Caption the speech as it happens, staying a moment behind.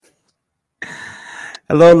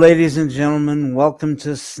Hello, ladies and gentlemen. Welcome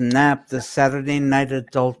to Snap, the Saturday night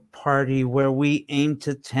adult party where we aim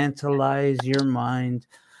to tantalize your mind,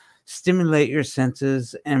 stimulate your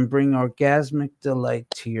senses, and bring orgasmic delight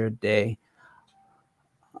to your day.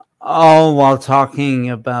 All while talking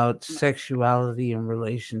about sexuality and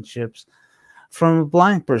relationships from a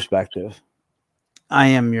blind perspective. I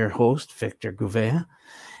am your host, Victor Gouveia.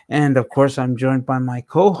 And of course, I'm joined by my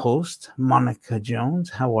co host, Monica Jones.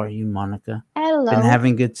 How are you, Monica? Been Hello.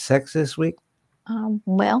 having good sex this week?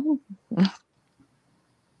 Well,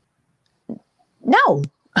 no,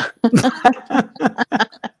 Of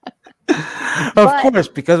but course,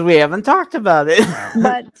 because we haven't talked about it.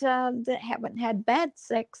 haven't had bad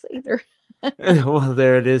sex either. Well,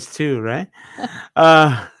 there it is too, right?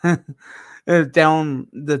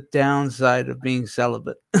 The downside of being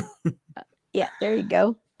celibate, Yeah, there you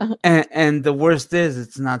go. and the worst is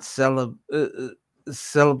it's not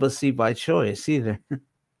celibacy by choice either.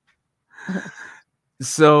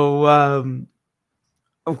 So,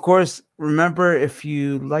 of course, remember if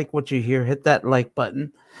you like what you hear, hit that like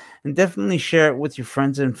button, and definitely share it with your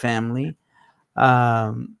friends and family.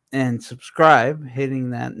 And subscribe, hitting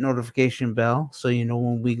that notification bell so you know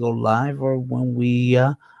when we go live or when we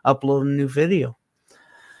upload a new video.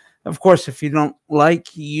 Of course, if you don't like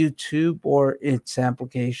YouTube or its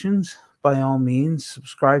applications, by all means,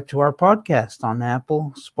 subscribe to our podcast on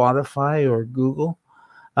Apple, Spotify, or Google.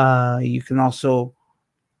 You can also,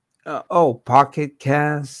 Pocket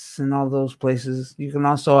Casts and all those places. You can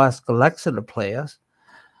also ask Alexa to play us.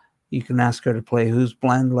 You can ask her to play Whose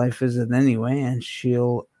Blind Life Is It Anyway? And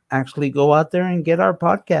she'll actually go out there and get our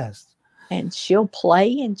podcast And she'll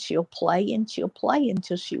play and she'll play and she'll play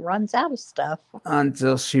until she runs out of stuff.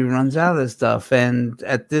 until she runs out of stuff. And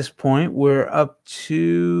at this point, we're up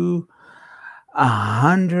to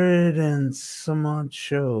 100 and some odd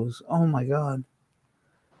shows. Oh my God.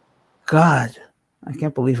 God. I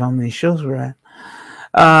can't believe how many shows we're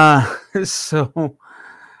at. So,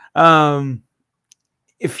 um,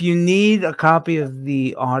 if you need a copy of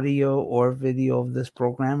the audio or video of this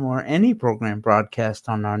program or any program broadcast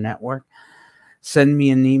on our network, send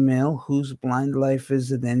me an email, whose blind life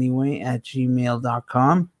is it anyway, at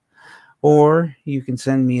gmail.com. Or you can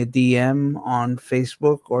send me a DM on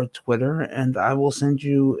Facebook or Twitter, and I will send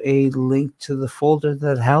you a link to the folder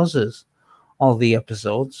that houses all the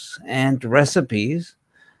episodes and recipes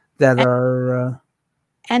that And, are.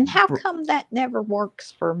 and how come that never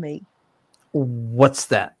works for me? What's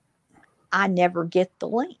that? I never get the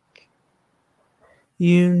link.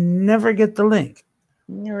 You never get the link.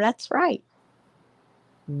 No, that's right.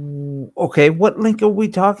 Okay, what link are we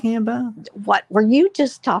talking about? What were you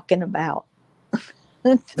just talking about?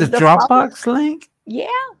 The The phone? Dropbox link? Yeah.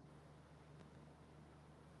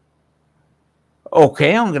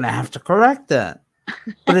 Okay, I'm going to have to correct that.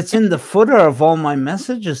 But it's in the footer of all my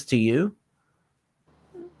messages to you.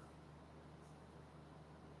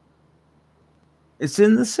 It's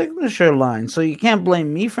in the signature line, so you can't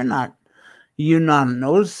blame me for not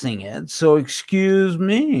noticing it. So excuse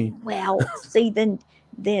me. Well, see, then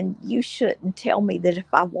you shouldn't tell me that if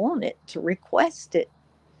I want it to request it.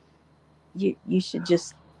 You should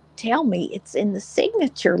just tell me it's in the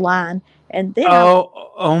signature line, and then I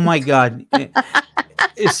Oh my God!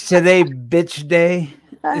 Is today bitch day?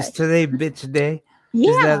 uh, Is today bitch day?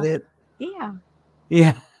 Is that yeah, it?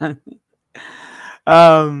 yeah. Yeah.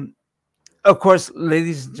 um. Of course,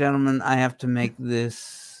 ladies and gentlemen, I have to make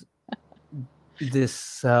this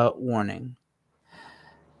warning.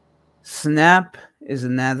 Snap is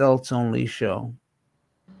an adults only show.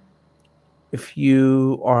 If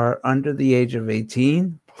you are under the age of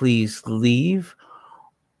 18, please leave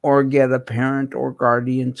or get a parent or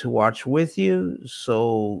guardian to watch with you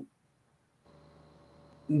so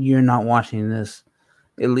you're not watching this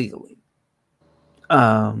illegally.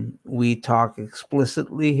 We talk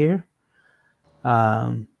explicitly here.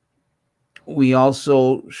 Um, we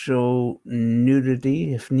also show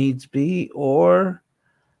nudity if needs be, or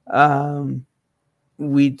um,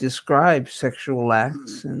 we describe sexual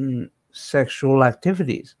acts and sexual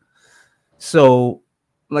activities. So,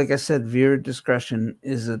 like I said, viewer discretion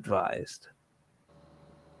is advised.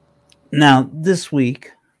 Now, this week,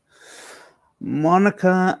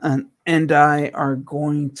 Monica and I are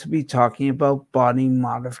going to be talking about body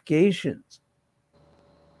modifications.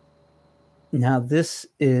 Now, this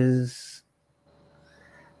is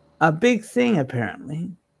a big thing,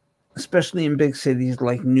 apparently, especially in big cities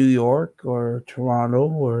like New York or Toronto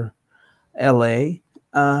or LA.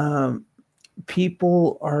 Um,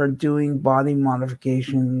 People are doing body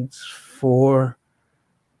modifications for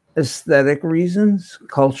aesthetic reasons,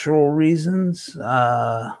 cultural reasons,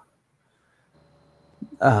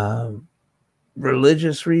 uh,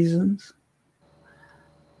 religious reasons,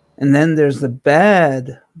 and then there's the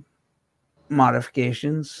bad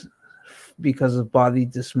modifications because of body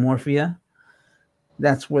dysmorphia.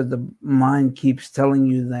 That's where the mind keeps telling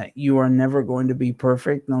you that you are never going to be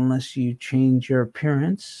perfect unless you change your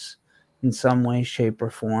appearance in some way, shape, or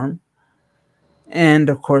form. And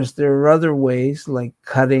of course, there are other ways like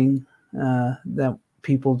cutting that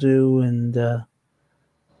people do, and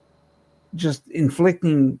just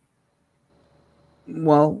inflicting,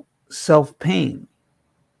 well, self pain.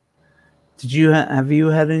 Have you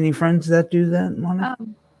had any friends that do that, Monica?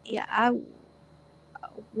 Yeah, I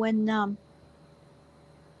when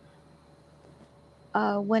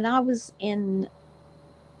when I was in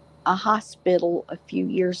a hospital a few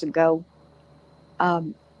years ago,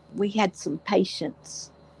 um, we had some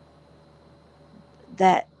patients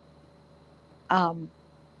that um,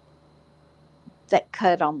 that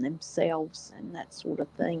cut on themselves and that sort of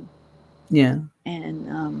thing, Yeah,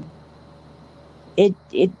 and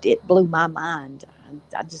it blew my mind.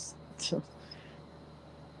 I just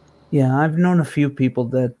yeah. I've known a few people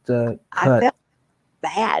that I cut. felt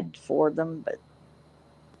bad for them, but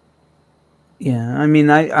Yeah, I mean,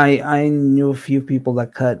 I knew a few people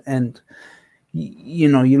that cut, and you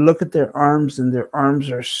know, you look at their arms, and their arms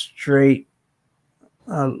are straight,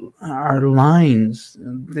 uh, are lines.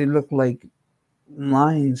 They look like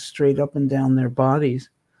lines straight up and down their bodies.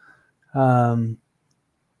 Um,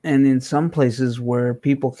 and in some places where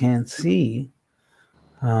people can't see,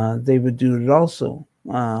 they would do it also.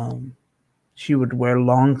 She would wear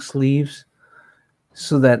long sleeves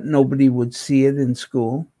so that nobody would see it in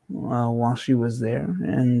school while she was there,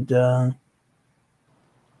 and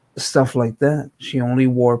stuff like that. She only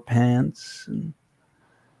wore pants,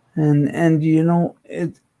 and you know,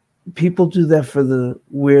 people do that for the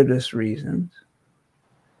weirdest reasons.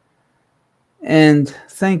 And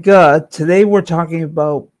thank God, today we're talking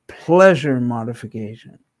about pleasure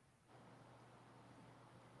modification.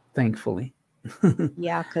 Thankfully.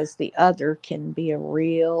 yeah, because the other can be a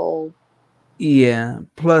real Yeah. uh,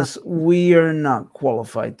 Plus, we are not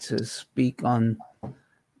qualified to speak on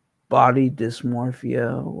body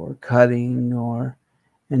dysmorphia or cutting or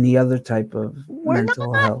any other type of we're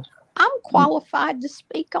mental not. health. I'm qualified to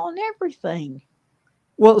speak on everything.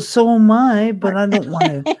 Well, so am I, but I don't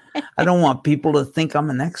want to. I don't want people to think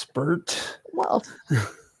I'm an expert. Well,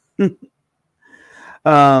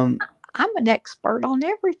 um. I'm an expert on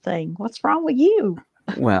everything. What's wrong with you?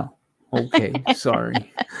 Well. Okay. Sorry.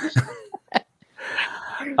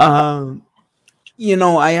 Um. You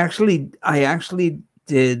know, I actually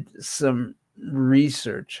did some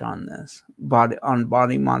research on this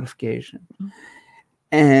body modification,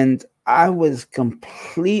 and I was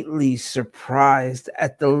completely surprised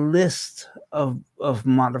at the list of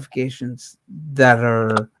modifications that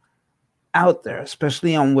are out there,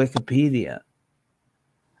 especially on Wikipedia.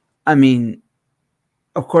 I mean,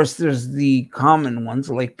 of course, there's the common ones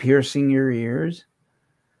like piercing your ears,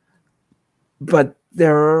 but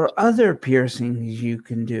there are other piercings you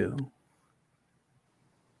can do.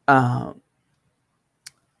 Uh,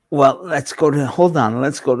 hold on,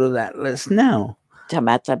 let's go to that list now. Talking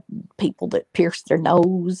about the people that pierce their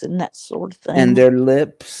nose and that sort of And thing, their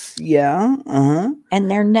lips, yeah, uh-huh. and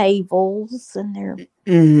their navels, and their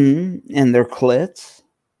And their clits,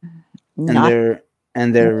 and not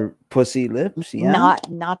their pussy lips, yeah.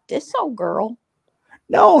 not this old girl.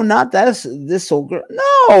 No, not this old girl.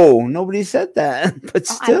 No, nobody said that. But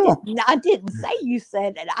Oh, still. I didn't say you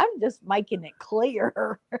said it. I'm just making it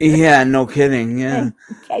clear Yeah, no kidding. Yeah.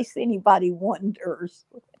 in case anybody wonders.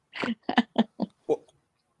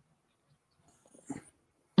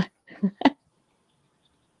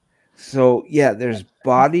 So yeah, there's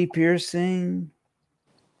body piercing,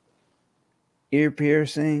 ear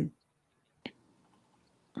piercing,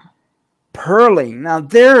 pearling. Now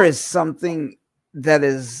there is something that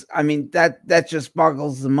is, I mean, that just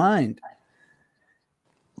boggles the mind.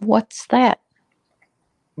 What's that?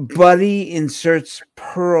 Buddy inserts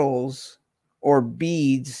pearls or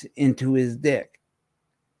beads into his dick.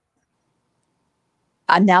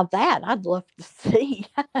 Now that I'd love to see.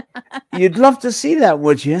 You'd love to see that,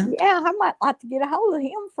 would you? Yeah, I might like to get a hold of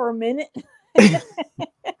him for a minute.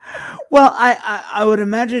 Well, I would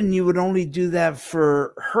imagine you would only do that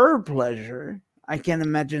for her pleasure. I can't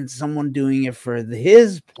imagine someone doing it for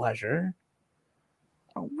his pleasure.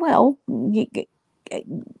 Well,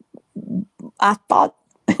 I thought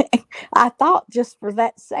I thought just for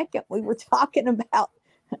that second we were talking about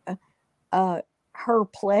uh, her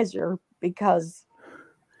pleasure because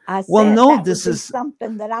I Well, said no, that would this be is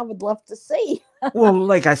something that I would love to see. Well,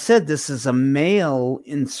 like I said, this is a male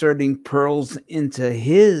inserting pearls into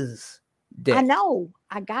his I dick. know.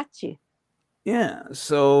 I got you. Yeah,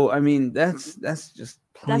 so I mean that's just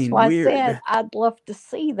That's plain why I said weird. I'd love to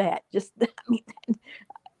see that. Just, I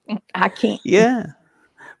mean, I can't. Yeah.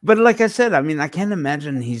 But like I said, I mean I can't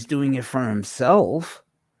imagine he's doing it for himself.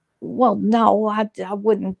 Well, no, I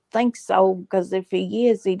wouldn't think so because if he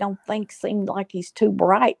is, he don't think seem like he's too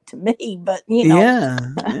bright to me. But Yeah.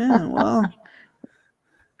 Yeah, well,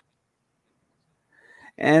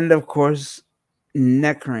 and of course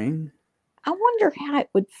neck ring. I wonder how it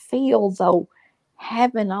would feel though,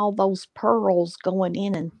 having all those pearls going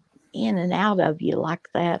in and out of you like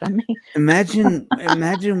that. I mean,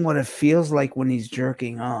 Imagine what it feels like when he's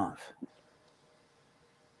jerking off.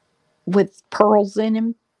 with pearls in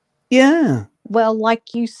him. Yeah. Well,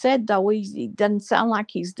 like you said though, he doesn't sound like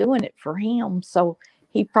he's doing it for him, so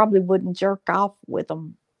he probably wouldn't jerk off with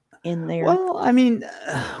them in there. Well, I mean,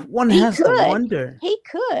 one He has to could, wonder. he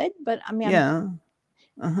could, but I mean, Yeah.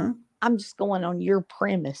 Uh-huh. I'm just going on your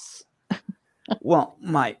premise. Well,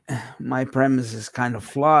 my premise is kind of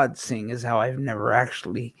flawed, seeing as how I've never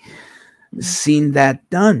actually seen that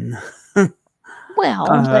done, Well,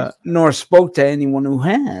 but nor spoke to anyone who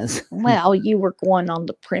has. well, you were going on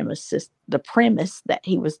the premise that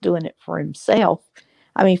he was doing it for himself.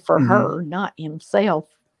 I mean, for Hmm. her, not himself.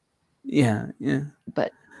 Yeah, yeah.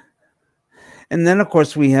 But And then, of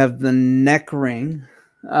course, we have the neck ring.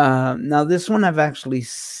 Now, this one I've actually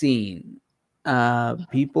seen.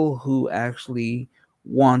 People who actually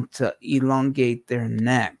want to elongate their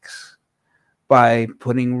necks by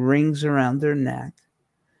putting rings around their neck.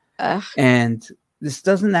 uh, And this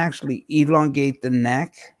doesn't actually elongate the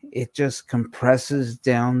neck, it just compresses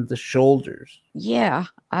down the shoulders. yeah,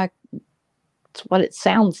 that's what it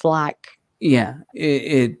sounds like. Yeah,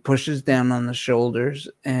 it pushes down on the shoulders,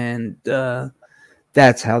 and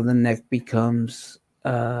that's how the neck becomes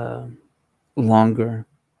longer.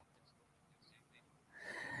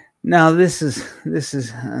 Now this is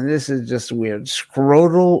just weird.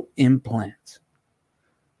 Scrotal implants.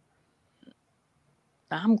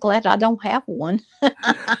 I'm glad I don't have one.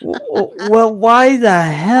 Well, why the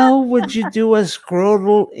hell would you do a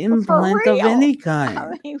scrotal For implant of real. any I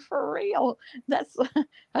kind? mean, for real. That's,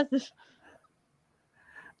 that's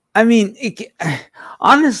I mean,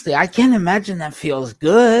 honestly, I can't imagine that feels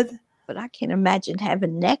good. but I can't imagine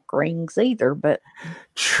having neck rings either. But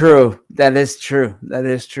True. That is true. That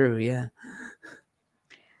is true. Yeah.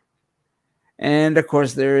 And of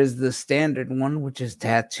course, there is the standard one, which is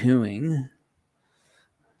tattooing.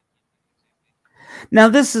 Now,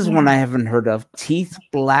 this is one yeah, I haven't heard of, teeth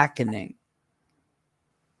blackening.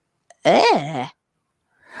 eh,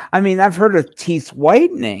 I mean, I've heard of teeth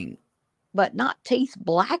whitening, but not teeth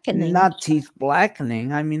blackening. not teeth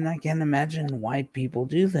blackening. I mean, I can't imagine why people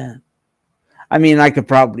do that. I mean, I could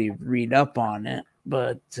probably read up on it,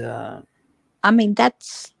 but I mean,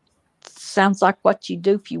 that's sounds like what you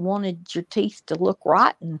do if you wanted your teeth to look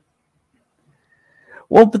rotten.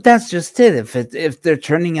 well, but that's just it. If they're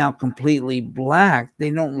turning out completely black, they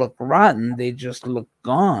don't look rotten. They just look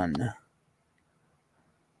gone.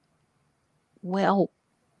 Well,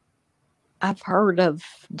 I've heard of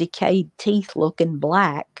decayed teeth looking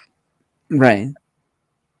black, Right.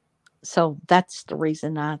 so that's the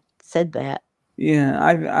reason I said that. Yeah.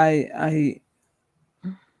 I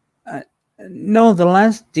no. The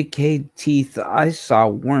last decayed teeth I saw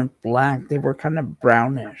weren't black. They were kind of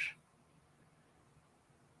brownish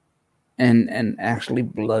and actually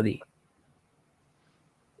bloody.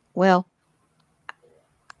 Well,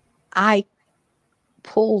 I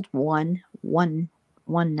pulled one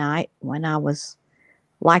night when I was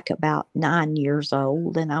like about 9 years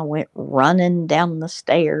old, and I went running down the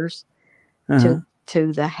stairs Uh huh.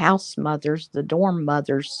 to the house mothers, the dorm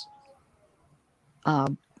mothers, uh,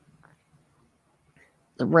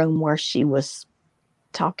 the room where she was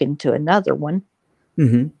talking to another one,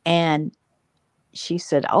 Mm-hmm. and she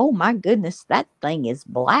said, "Oh my goodness, that thing is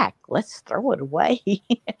black. Let's throw it away."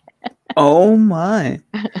 Oh my.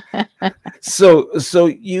 So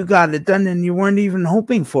you got it done and you weren't even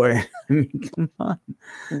hoping for it. I mean, come on.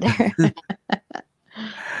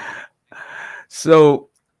 So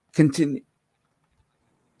continue.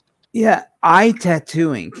 Yeah, eye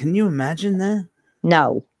tattooing. Can you imagine that?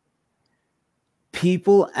 No,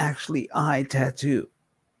 People actually eye tattoo.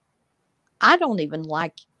 I don't even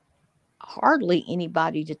like hardly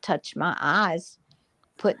anybody to touch my eyes,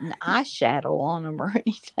 putting eyeshadow on them or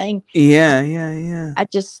anything. Yeah, yeah, yeah. I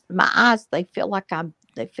just my eyes they feel like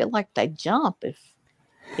they jump if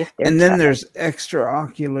they're And then touched. there's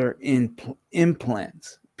extraocular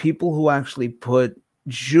implants. People who actually put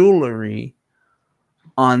jewelry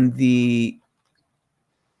on the,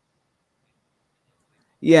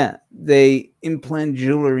 yeah, they implant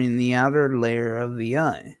jewelry in the outer layer of the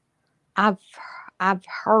eye. I've I've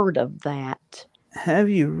heard of that, Have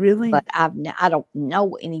you really? but I don't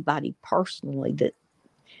know anybody personally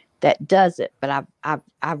that does it, but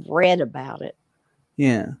I've read about it.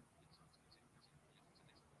 Yeah.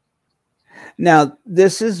 Now,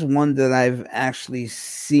 this is one that I've actually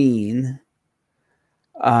seen,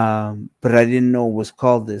 but I didn't know it was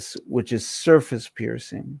called this, which is surface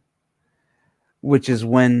piercing, which is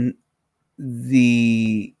when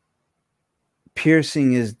the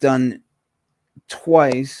piercing is done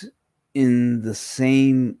twice in the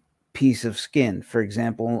same piece of skin. For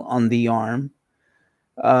example, on the arm,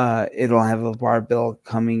 it'll have a barbell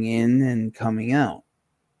coming in and coming out.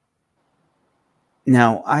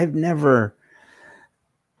 Now, I've never,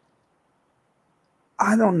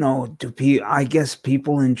 I don't know, I guess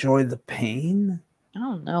people enjoy the pain? I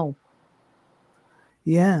don't know.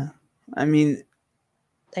 Yeah. I mean,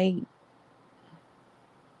 They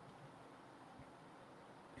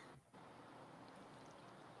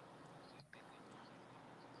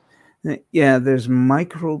yeah, there's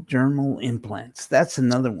microdermal implants. That's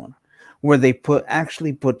another one where they put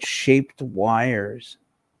shaped wires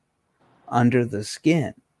under the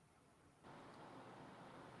skin,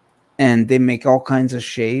 and they make all kinds of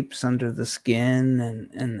shapes under the skin,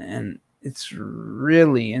 and it's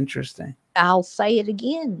really interesting. I'll say it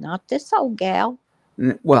again, not this old gal.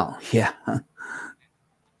 Well, yeah.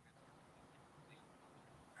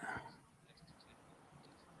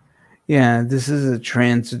 Yeah, this is a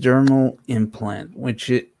transdermal implant, which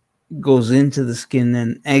it goes into the skin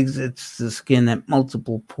and exits the skin at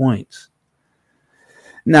multiple points.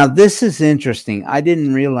 Now, this is interesting. I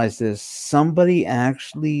didn't realize this. Somebody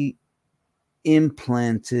actually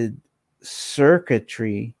implanted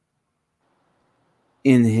circuitry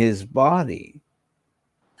in his body.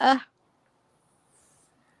 Uh,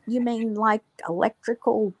 you mean like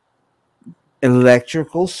electrical?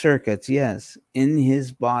 Electrical circuits, yes, in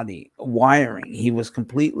his body. Wiring. He was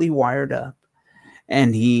completely wired up.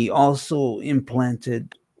 And he also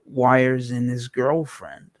implanted wires in his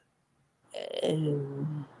girlfriend Uh,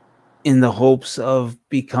 in the hopes of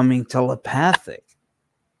becoming telepathic.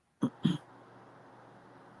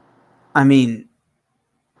 I mean,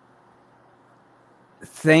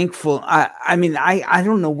 thankful. I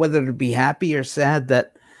don't know whether to be happy or sad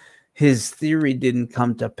that his theory didn't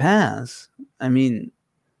come to pass. I mean,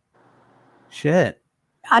 shit.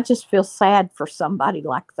 I just feel sad for somebody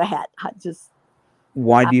like that.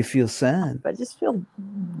 Why do you feel sad? I just feel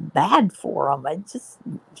bad for them.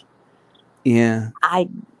 Yeah, I,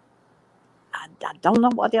 I don't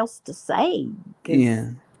know what else to say because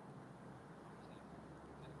yeah.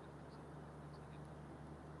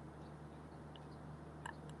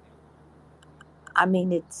 I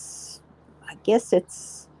mean I guess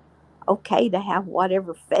it's okay to have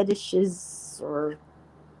whatever fetishes or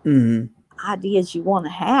Hmm. ideas you want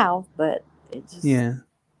to have, but it just Yeah.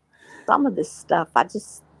 some of this stuff I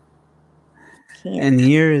just can't. And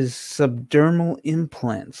here is subdermal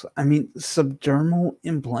implants. I mean, subdermal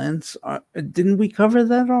implants are, didn't we cover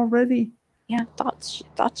that already? Yeah,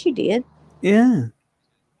 thought you did Yeah.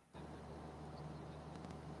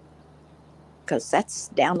 because that's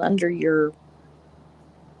down under your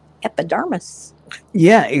epidermis.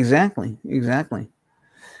 Yeah, exactly. Exactly.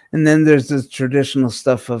 And then there's the traditional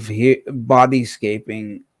stuff of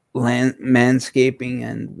bodyscaping, manscaping,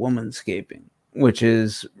 and womanscaping, which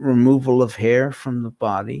is removal of hair from the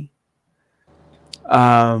body.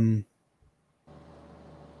 Um,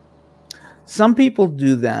 some people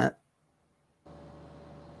do that.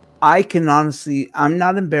 I can honestly, I'm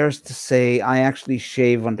not embarrassed to say I actually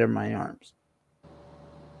shave under my arms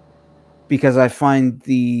because I find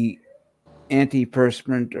the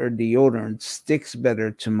antiperspirant or deodorant sticks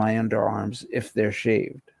better to my underarms if they're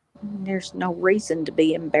shaved. There's no reason to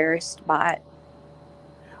be embarrassed by it.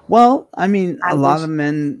 Well, I mean, I a lot wish of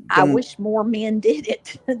men I don't. wish more men did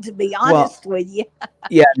it. To be Well, honest with you,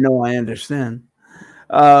 yeah, no, I understand.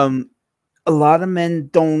 Um, a lot of men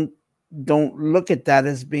don't look at that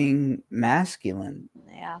as being masculine.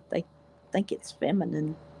 yeah, they think it's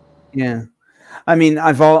feminine. Yeah, I mean,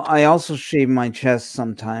 I also shave my chest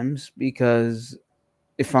sometimes because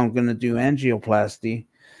if I'm gonna do angioplasty,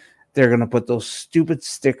 they're gonna put those stupid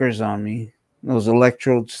stickers on me, those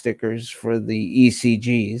electrode stickers for the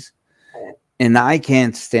ECGs, and I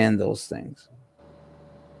can't stand those things.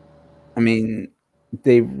 I mean,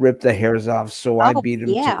 they rip the hairs off, so I Oh beat them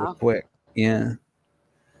to it yeah. quick. Yeah,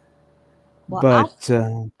 Well, but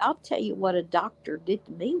I'll tell you what a doctor did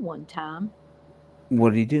to me one time.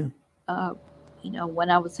 what do you do? Uh, when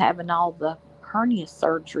I was having all the hernia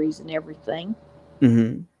surgeries and everything,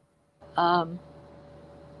 Hmm. um,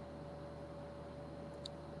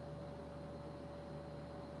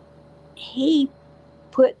 he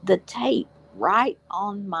put the tape right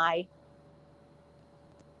on my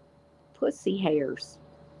pussy hairs.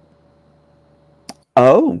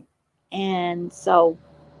 Oh, And so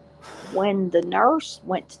when the nurse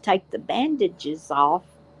went to take the bandages off,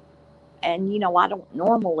 and I don't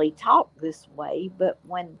normally talk this way, but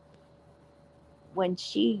when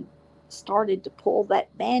she started to pull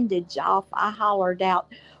that bandage off, I hollered out,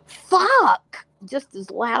 "Fuck!" just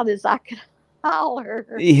as loud as I could holler.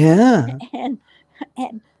 yeah. And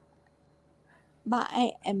and my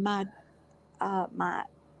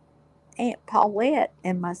Aunt Paulette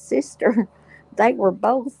and my sister, they were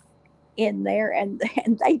both in there, and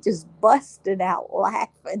they just busted out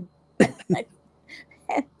laughing. and,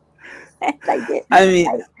 and I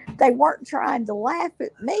mean, they weren't trying to laugh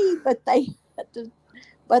at me, but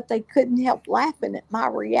they couldn't help laughing at my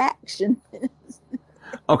reaction.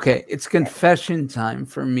 okay, it's confession time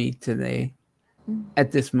for me today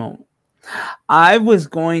at this moment. I was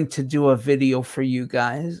going to do a video for you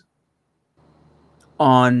guys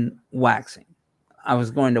on waxing. I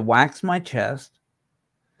was going to wax my chest,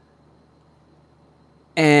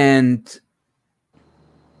 and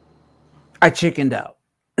I chickened out.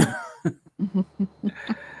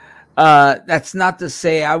 That's not to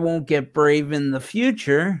say I won't get brave in the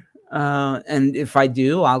future. And if I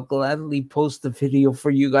do, I'll gladly post the video for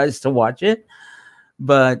you guys to watch it.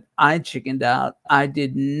 But I chickened out. I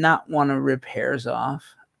did not want to rip hairs off.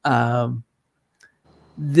 Um,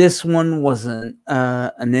 this one wasn't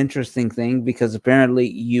an interesting thing because apparently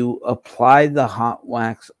you apply the hot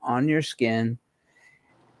wax on your skin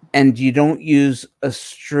and you don't use a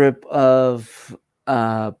strip of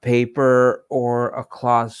paper or a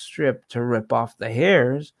cloth strip to rip off the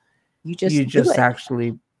hairs. You You just do just it.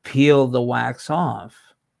 actually peel the wax off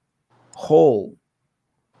whole.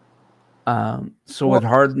 So it Well,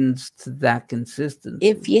 hardens to that if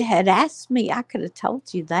consistency. you had asked me, I could have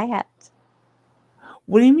told you that.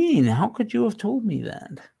 What do you mean? How could you have told me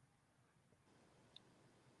that?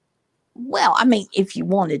 Well, I mean, if you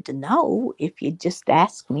wanted to know, if you just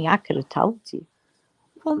asked me, I could have told you.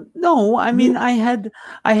 Well, no, I You, mean I had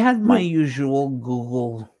my you, usual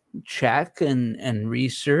Google check and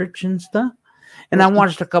research and stuff. And I well,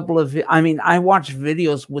 watched a couple of I watched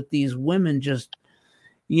videos with these women just,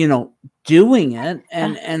 you know, doing it,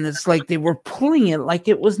 and it's like they were pulling it like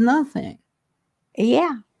it was nothing.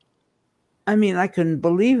 yeah, I mean, I couldn't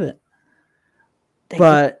believe it. they just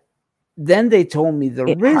But then they told me the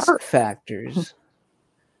it risk hurt. factors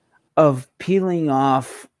of peeling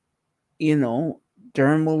off, you know,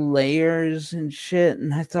 dermal layers and shit,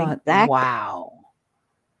 and I thought, Exactly. wow.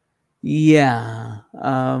 Yeah.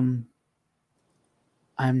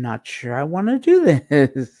 I'm not sure I want to do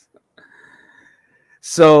this.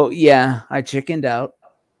 So, yeah, I chickened out.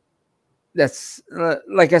 That's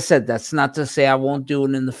like I said, that's not to say I won't do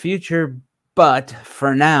it in the future, but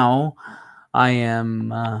for now, I am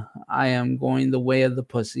going the way of the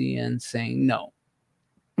pussy and saying no.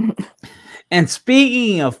 And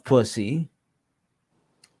speaking of pussy,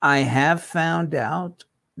 I have found out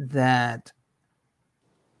that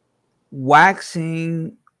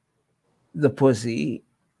waxing the pussy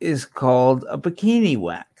is called a bikini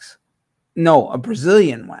wax. No, a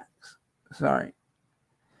Brazilian wax. Sorry.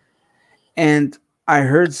 And I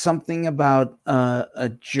heard something about a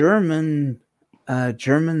Germans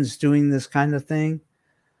doing this kind of thing.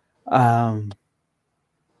 Um,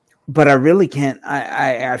 but I really can't.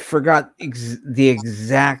 I forgot the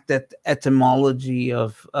exact etymology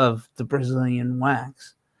of the Brazilian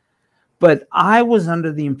wax. But I was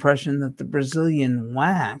under the impression that the Brazilian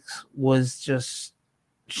wax was just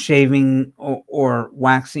shaving or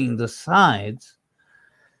waxing the sides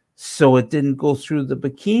so it didn't go through the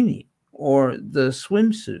bikini or the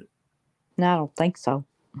swimsuit. No, I don't think so.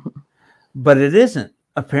 But it isn't.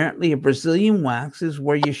 Apparently, a Brazilian wax is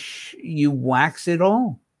where you wax it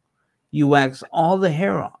all. You wax all the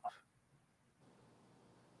hair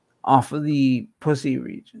off of the pussy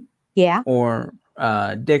region Yeah, or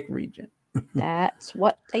dick region. that's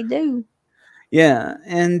what they do. Yeah,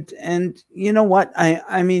 and you know what?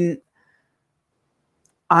 I mean,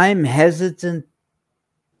 I'm hesitant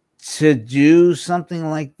to do something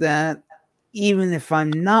like that, even if I'm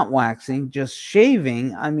not waxing, just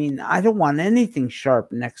shaving. I mean, I don't want anything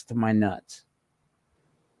sharp next to my nuts.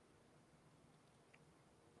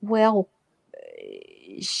 Well,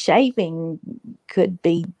 shaving could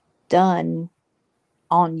be done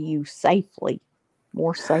on you safely,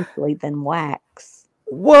 more safely than wax.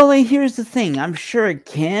 Well, here's the thing. I'm sure it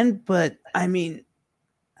can, but I mean,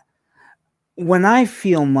 when I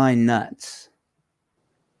feel my nuts,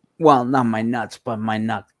 well, not my nuts, but my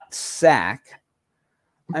nut sack,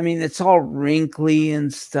 I mean, it's all wrinkly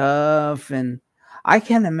and stuff, and I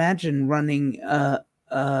can't imagine running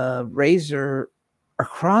a razor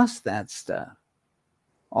across that stuff,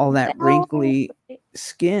 all that Well, wrinkly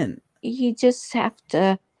skin, you just have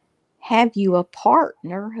to have you a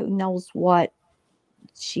partner who knows what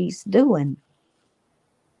she's doing.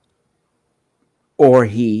 or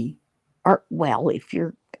he. Or well, if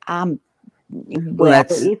you're I'm well,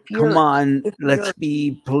 Let's come on. if Let's you're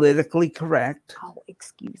be politically correct. oh,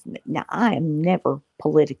 excuse me. Now I am never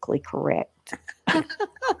politically correct.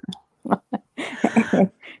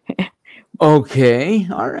 Okay.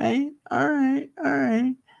 All right. All right. All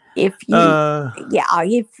right. If you Uh. yeah,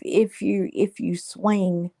 if you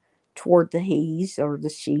swing toward the he's or the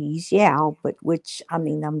she's, yeah, but which I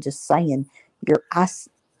mean, I'm just saying you're I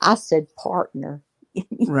said partner.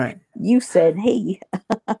 Right. You said he.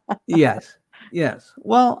 Yes. Yes.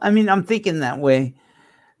 Well, I mean, I'm thinking that way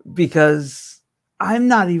because I'm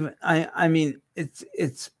not even. I mean,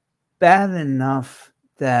 it's bad enough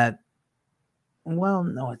that. Well,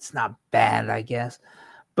 no, it's not bad, I guess.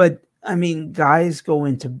 But I mean, guys go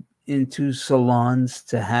into salons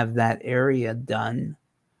to have that area done,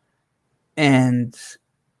 and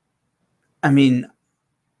I mean,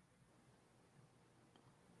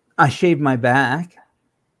 I shave my back.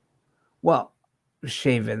 Well,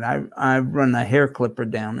 shave it. I run a hair clipper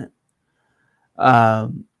down it,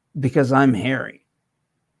 because I'm hairy,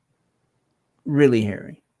 really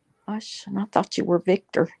hairy. Gosh, and I thought you were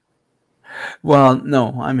Victor. Well,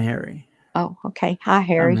 no, I'm hairy. Oh, okay. Hi, I'm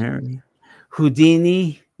Harry. hairy.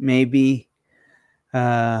 Houdini, maybe.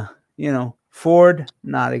 Ford,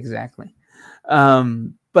 not exactly.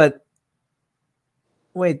 But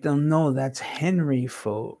wait, no, that's Henry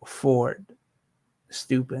Ford.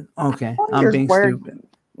 Stupid. Okay, I'm Wondered being stupid.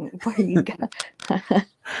 where you got.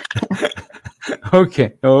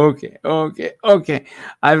 Okay, okay, okay, okay.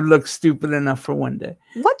 I've looked stupid enough for one day.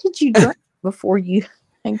 What did you drink before you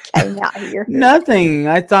came out here? Nothing.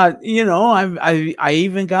 I thought, I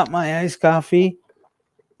even got my iced coffee.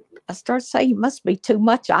 I started saying you must be too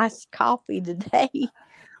much iced coffee today.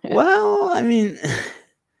 Well, I mean,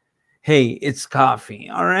 hey, it's coffee,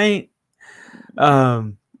 all right.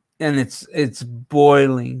 Um, and it's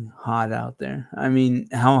boiling hot out there. I mean,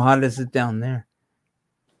 how hot is it down there?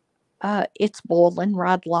 It's boiling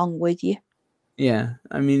right along with you. Yeah,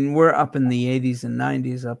 I mean, we're up in the 80s and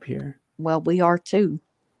 90s up here. Well, we are too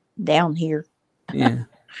down here. Yeah.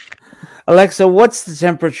 Alexa, what's the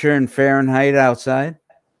temperature in Fahrenheit outside?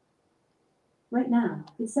 Right now,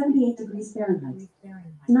 it's 78 degrees Fahrenheit.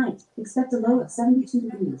 Tonight, expect a low of 72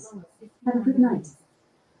 degrees. Have a good night.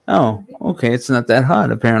 Oh, okay. It's not that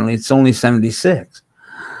hot. Apparently, it's only 76.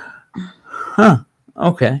 Huh.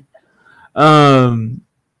 Okay. Um,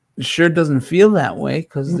 sure doesn't feel that way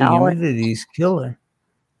because the No, humidity's killer.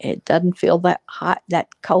 it doesn't feel that hot, that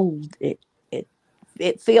cold. It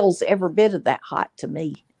it feels every bit of that hot to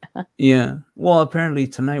me. Yeah. Well, apparently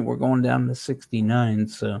tonight we're going down to 69,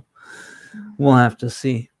 so we'll have to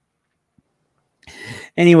see.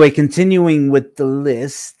 Anyway, continuing with the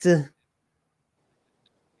list.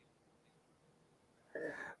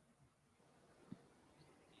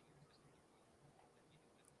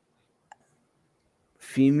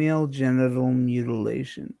 Female genital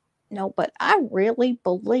mutilation. No, but I really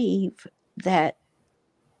believe that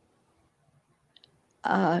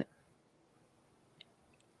uh,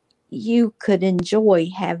 you could enjoy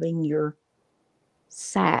having your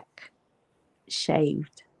sack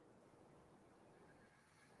shaved.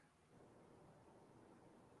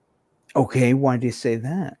 Okay, why do you say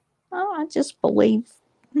that? Oh, I just believe.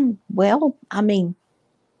 Well, I mean,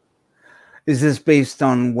 Is this based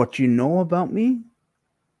on what you know about me?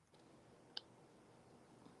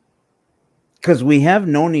 Because we have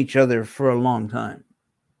known each other for a long time.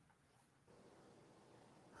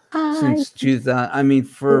 I Since 2000. I mean,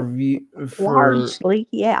 largely,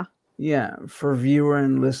 yeah. for viewer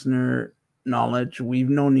and listener knowledge, we've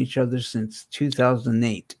known each other since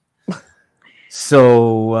 2008.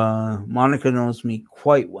 So Monica knows me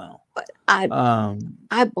quite well. I Um,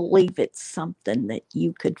 I believe it's something that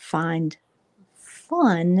you could find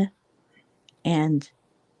fun and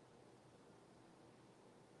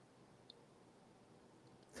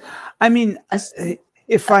I mean, a, uh,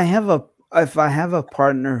 if I have a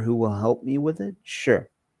partner who will help me with it, sure,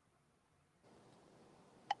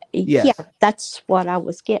 yeah, yes, that's what I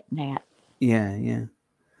was getting at. yeah, yeah.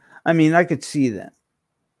 I mean, I could see that.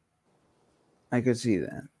 I could see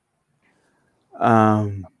that.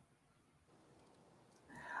 Um,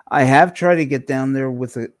 I have tried to get down there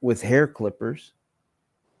with hair clippers,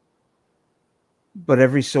 but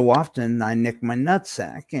every so often I nick my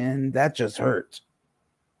nutsack, and that just hurts.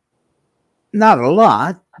 Not a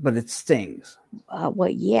lot, but it stings. Well,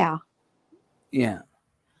 yeah. Yeah,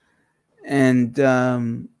 and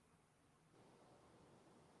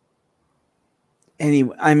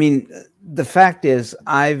anyway, I mean, the fact is,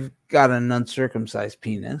 I've got an uncircumcised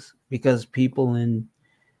penis because people in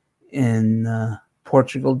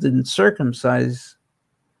Portugal didn't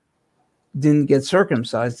get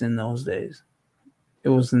circumcised in those days. It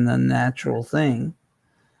wasn't a natural thing,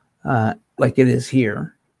 like it is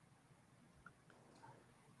here.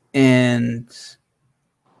 And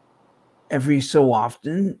every so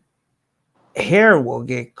often, hair will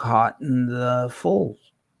get caught in the folds,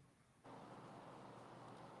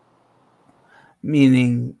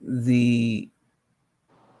 meaning the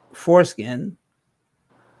foreskin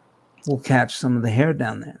will catch some of the hair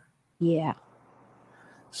down there. Yeah.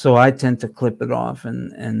 So I tend to clip it off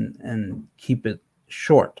and keep it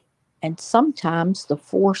short. And sometimes the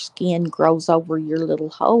foreskin grows over your little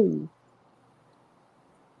hole.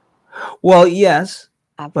 Well, yes,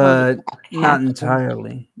 I've heard of but that not happening.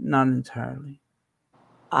 entirely. Not entirely.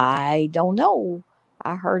 I don't know.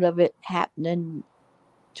 I heard of it happening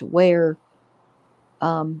to where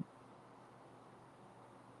um,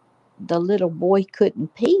 the little boy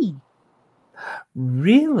couldn't pee.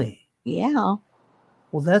 Really? Yeah.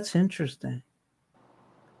 Well, that's interesting.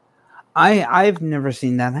 I've never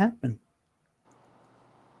seen that happen.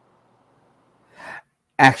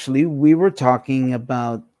 Actually, we were talking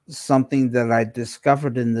about something that I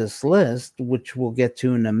discovered in this list, which we'll get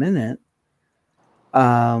to in a minute.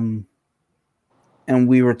 Um, and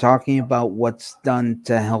we were talking about what's done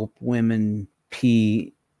to help women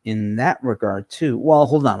pee in that regard too. Well,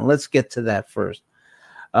 hold on, let's get to that first.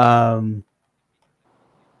 Um,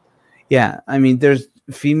 yeah, I mean, there's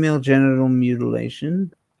female genital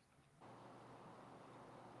mutilation.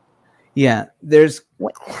 Yeah, there's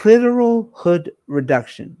What? clitoral hood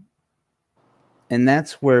reduction, and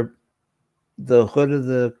that's where the hood of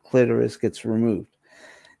the clitoris gets removed.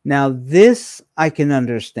 Now, this I can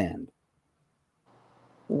understand.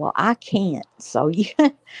 Well, I can't. So you.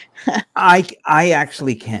 I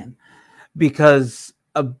actually can because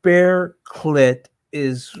a bare clit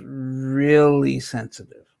is really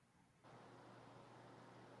sensitive,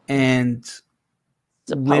 and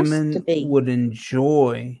Supposed to women be. would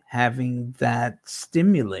enjoy having that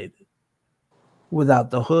stimulated without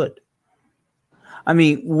the hood. I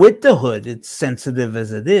mean, with the hood, it's sensitive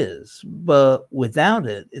as it is, but without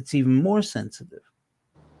it, it's even more sensitive.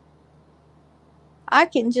 I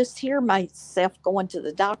can just hear myself going to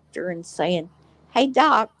the doctor and saying, "Hey,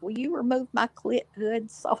 doc, will you remove my clit hood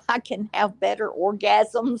so I can have better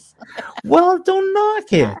orgasms?" Well, don't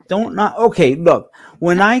knock it. Don't knock. Okay, look,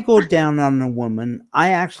 when I go down on a woman,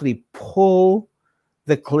 I actually pull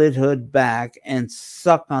the clit hood back and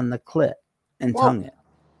suck on the clit and Well, tongue it.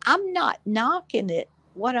 I'm not knocking it.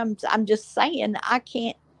 I'm just saying I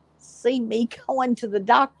can't see me going to the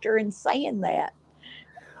doctor and saying that.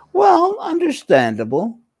 Well,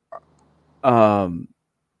 understandable. Um,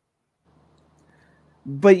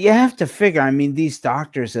 but you have to figure, I mean, these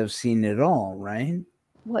doctors have seen it all, right?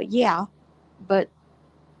 Well, yeah, but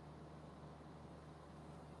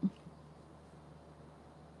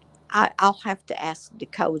I'll have to ask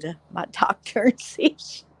Dakota, my doctor, and see if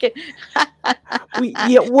she can.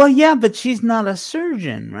 Well, yeah, but she's not a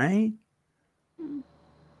surgeon, right?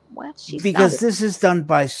 Well, she's not Because a this is done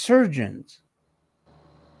by surgeons,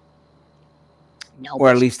 no, or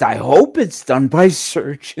at but least I hope it's done by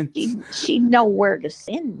surgeons. she'd know where to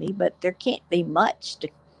send me, but there can't be much to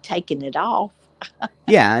taking it off.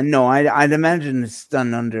 Yeah, no, I'd imagine it's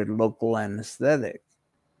done under local anesthetic.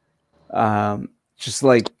 Just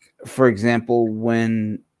like, for example,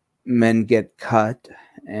 when men get cut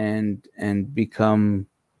and become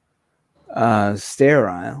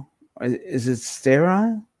sterile. Is it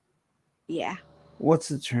sterile? Yeah. What's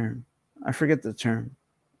the term? I forget the term.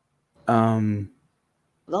 Um,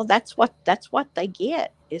 Well, that's what they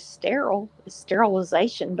get is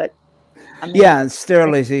sterilization. But I mean, yeah,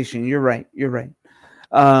 sterilization. You're right. You're right.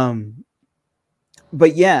 Um,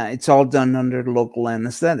 but yeah, it's all done under local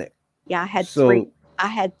anesthetic. yeah, So I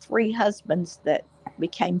had three husbands that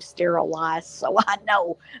became sterilized, so I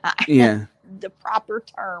know yeah, the proper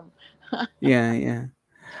term. yeah,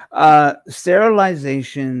 yeah.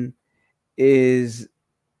 Sterilization is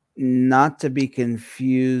not to be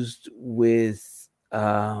confused with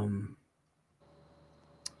oh,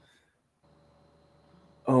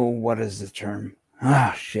 what is the term?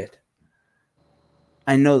 Ah, shit.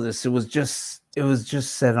 I know this. It was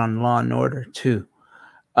just said on Law and Order too.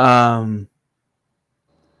 Um,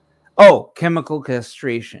 chemical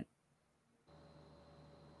castration,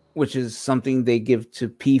 which is something they give to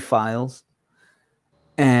pedophiles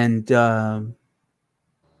and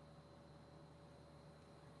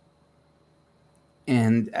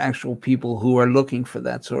actual people who are looking for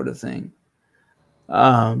that sort of thing.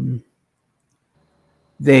 Um,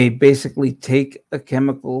 they basically take a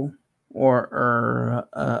chemical or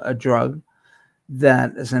a drug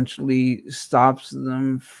that essentially stops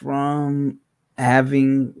them from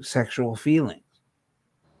having sexual feelings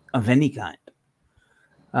of any kind.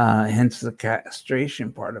 Hence the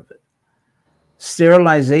castration part of it.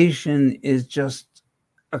 Sterilization is just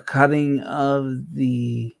a cutting of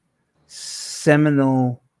the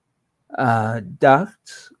seminal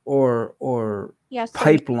duct or Yeah,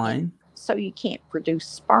 pipeline. so you can't produce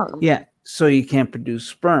sperm. Yeah, so you can't produce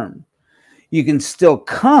sperm. You can still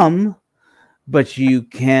come, but you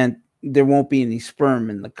can't. There won't be any sperm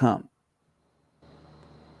in the cum.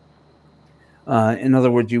 In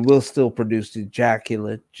other words, you will still produce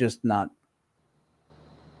ejaculate, just not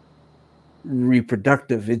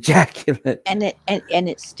reproductive ejaculate. And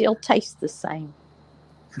it still tastes the same.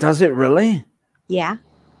 Does it really? Yeah.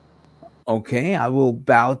 Okay, I will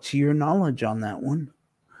bow to your knowledge on that one.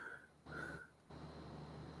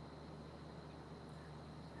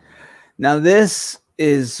 Now, this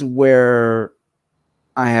is where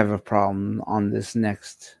I have a problem on this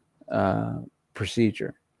next uh,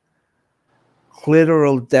 procedure.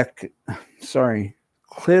 Clitoral sorry,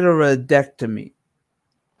 clitoridectomy.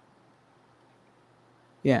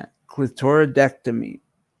 Yeah, clitoridectomy.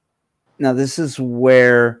 Now, this is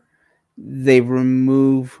where they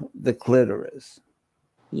remove the clitoris.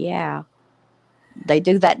 Yeah. They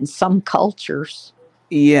do that in some cultures.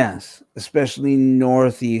 Yes, especially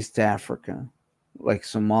Northeast Africa, like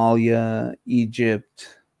Somalia,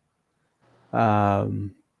 Egypt,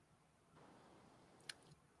 um,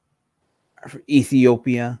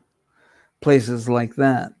 Ethiopia, places like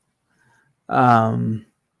that. Um,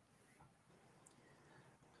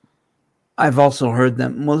 I've also heard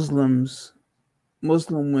that Muslim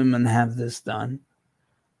women have this done.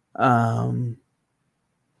 Um,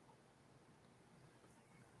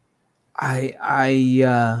 I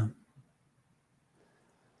I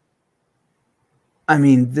I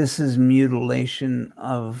mean, this is mutilation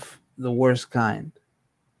of the worst kind.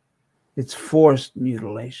 It's forced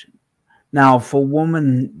mutilation. Now, if a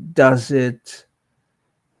woman does it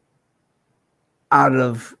out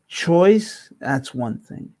of choice, that's one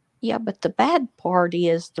thing. Yeah, but the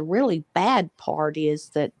really bad part is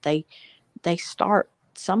that they start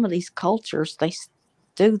some of these cultures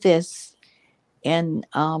do this in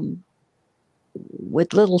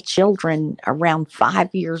with little children around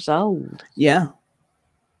 5 years old. Yeah,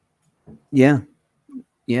 yeah,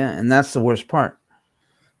 yeah, and that's the worst part.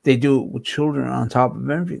 They do it with children on top of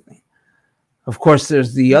everything. Of course,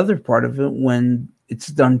 there's the other part of it when it's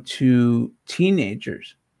done to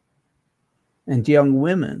teenagers and young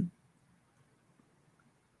women.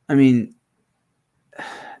 I mean,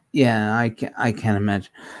 yeah, I can't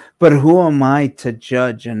imagine. But who am I to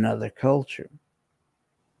judge another culture?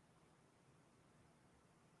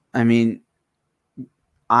 I mean,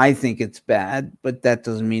 I think it's bad, but that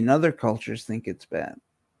doesn't mean other cultures think it's bad.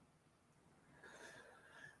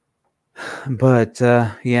 But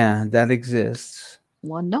yeah, that exists.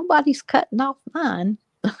 Well, nobody's cutting off mine.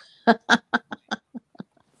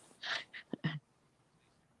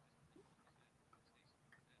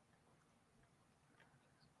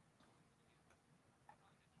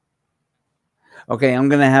 Okay, I'm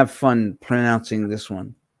gonna have fun pronouncing this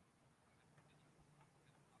one.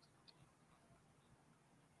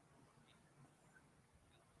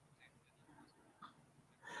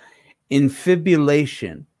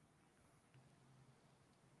 Infibulation.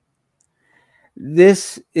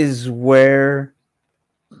 This is where,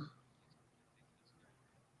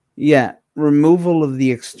 yeah, removal of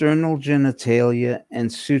the external genitalia and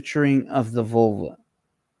suturing of the vulva.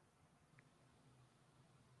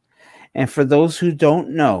 And for those who don't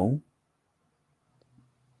know,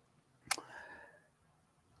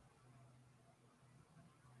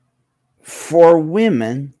 for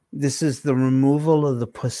women, this is the removal of the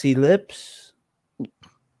pussy lips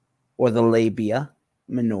or the labia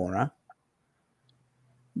minora,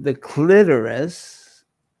 the clitoris,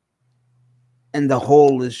 and the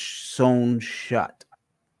hole is sewn shut.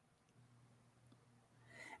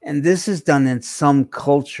 And this is done in some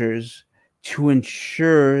cultures to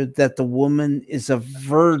ensure that the woman is a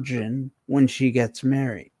virgin when she gets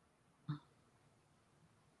married.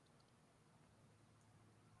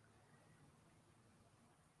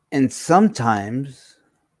 And sometimes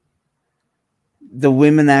the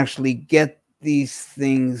women actually get these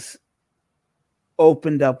things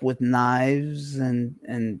opened up with knives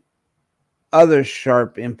and other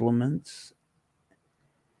sharp implements,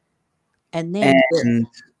 And then and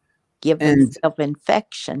give and themselves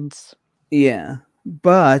infections. yeah,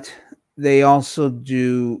 but they also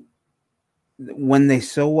do, when they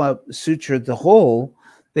sew up suture the hole,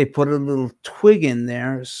 they put a little twig in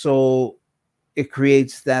there so it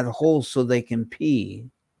creates that hole so they can pee,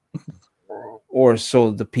 or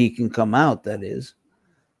so the pee can come out, that is.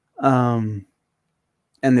 um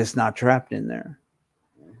and it's not trapped in there.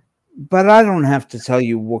 But I don't have to tell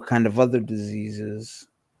you what kind of other diseases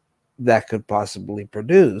that could possibly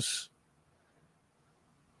produce,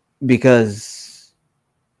 because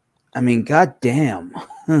I mean, goddamn.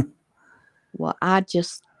 Well, I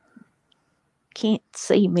just can't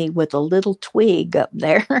see me with a little twig up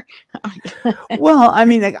there. Well, I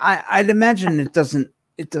mean, like, I'd imagine it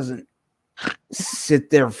doesn't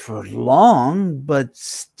sit there for long, but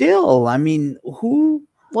still, I mean, who?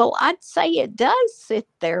 Well, I'd say it does sit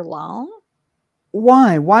there long.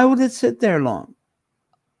 Why would it sit there long?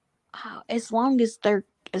 As long as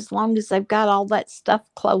they've got all that stuff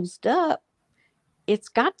closed up, it's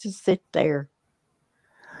got to sit there.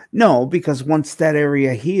 No, because once that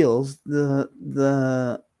area heals,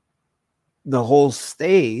 the hole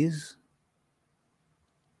stays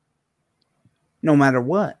no matter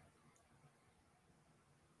what.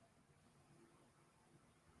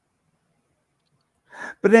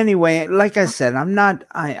 But anyway, like I said, I'm not.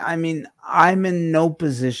 I mean, I'm in no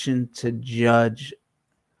position to judge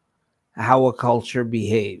how a culture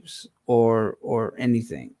behaves or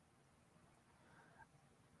anything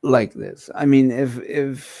like this. I mean,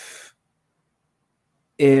 if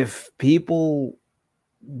people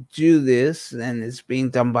do this and it's being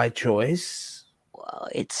done by choice, Well,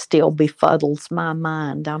 it still befuddles my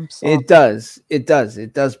mind. I'm sorry. it does. It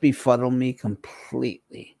does befuddle me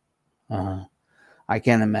completely. Uh, I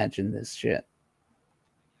can't imagine this shit.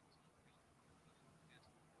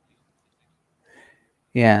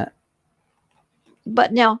 Yeah.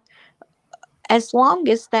 But now, as long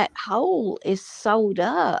as that hole is sewed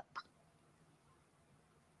up,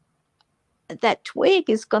 that twig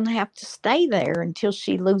is going to have to stay there until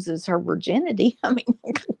she loses her virginity. I mean,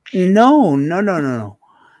 No, no, no, no, no.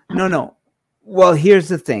 No, no. Well, here's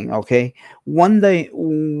the thing, okay? When they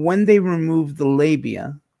remove the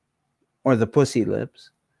labia or the pussy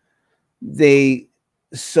lips, they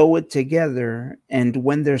sew it together, and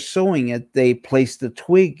when they're sewing it, they place the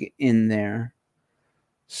twig in there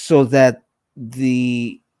so that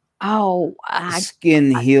the oh,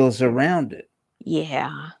 skin heals around it.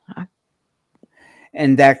 yeah.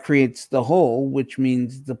 And that creates the hole, which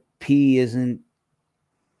means the pee isn't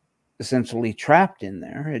essentially trapped in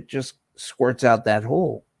there. It just squirts out that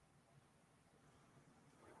hole.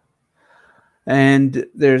 And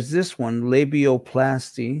there's this one,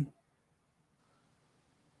 labioplasty,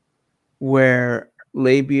 where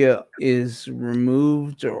labia is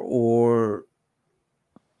removed or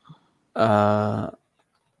uh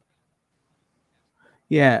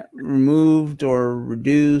yeah, removed or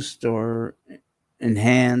reduced or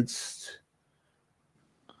enhanced,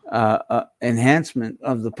 enhancement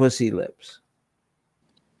of the pussy lips.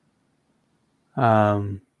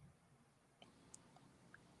 Um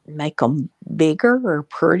Make them bigger or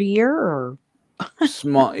prettier or.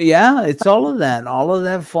 Small, yeah, it's all of that. All of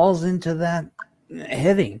that falls into that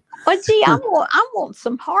heading. Oh, gee, I want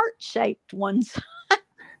some heart shaped ones.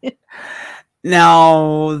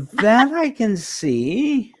 Now that I can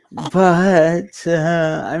see, but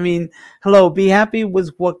I mean, hello, be happy with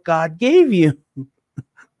what God gave you.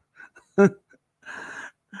 Don't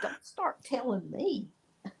start telling me.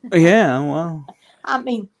 Yeah, well, I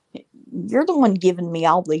mean, you're the one giving me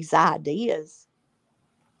all these ideas.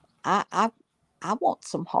 I I I want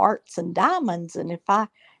some hearts and diamonds, and if I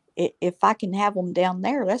can have them down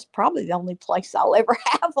there, that's probably the only place I'll ever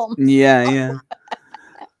have them. yeah, yeah.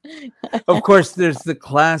 Of course, there's the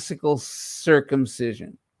classical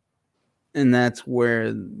circumcision, and that's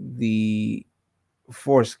where the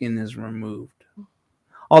foreskin is removed.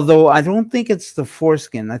 Although I don't think it's the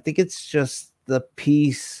foreskin, I think it's just the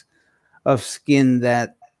piece of skin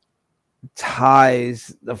that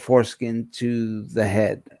ties the foreskin to the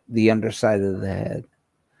head, the underside of the head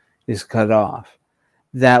is cut off.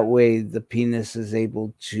 That way, the penis is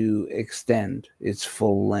able to extend its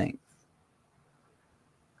full length.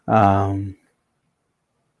 Um,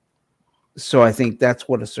 so I think that's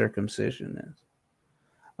what a circumcision is.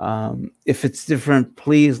 If it's different,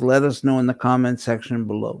 please let us know in the comment section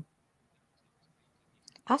below.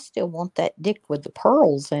 I still want that dick with the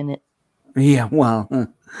pearls in it, Yeah, well,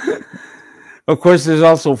 of course, there's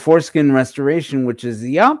also foreskin restoration, which is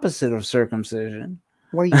the opposite of circumcision.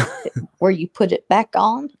 where you put it back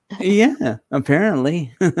on. Yeah,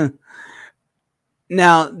 apparently.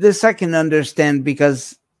 Now, this I can understand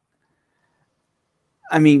because,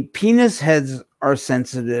 I mean, penis heads are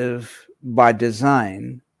sensitive by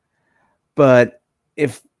design, but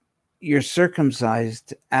if you're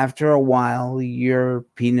circumcised, after a while, your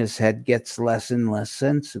penis head gets less and less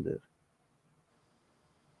sensitive.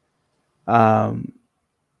 Um,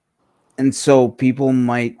 and so people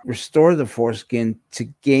might restore the foreskin to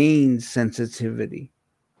gain sensitivity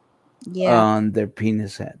Yeah, on their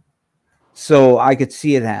penis head. So I could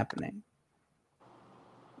see it happening.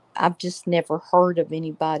 I've just never heard of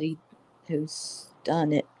anybody who's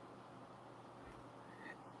done it.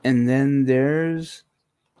 And then there's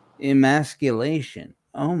emasculation.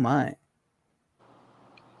 Oh my.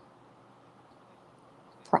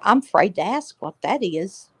 I'm afraid to ask what that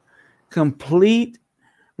is. Complete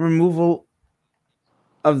removal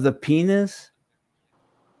of the penis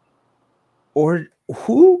or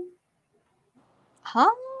who? Huh?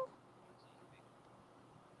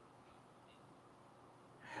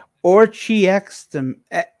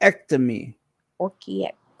 Ectomy.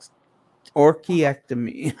 Orchiex.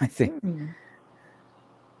 Orchiectomy, I think. Hmm.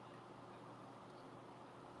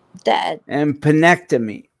 That And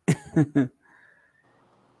penectomy.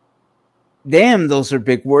 Damn, those are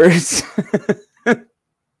big words.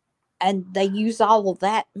 and they use all of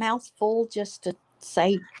that mouthful just to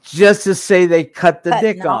say Just to say they cut the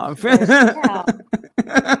cutting dick off off. the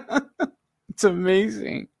yeah. It's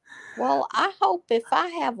amazing. Well, I hope if I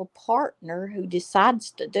have a partner who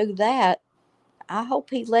decides to do that, I hope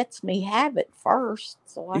he lets me have it first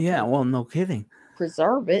so I Yeah, can well, no kidding.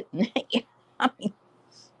 preserve it. I mean,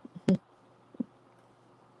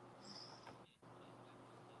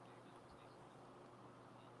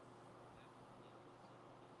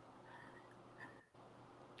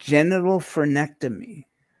 Genital frenectomy.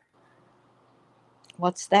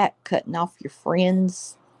 what's that? Cutting off your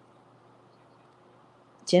friend's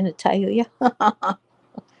genitalia?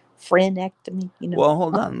 Friendectomy, you know. Well,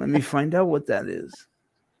 hold on. Let me find out what that is.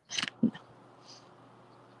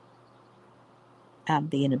 I'm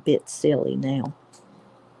being a bit silly now.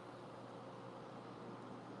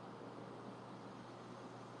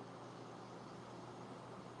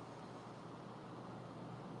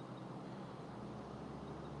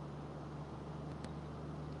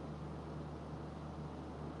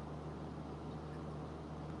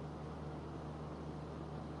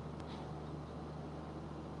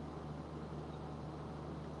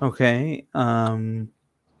 Okay.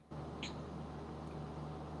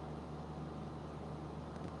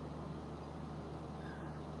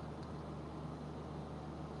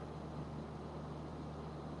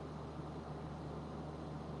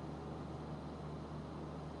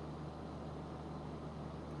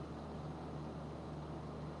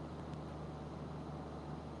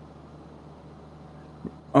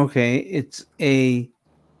 Okay. It's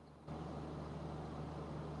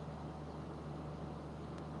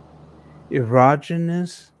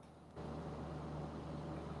erogenous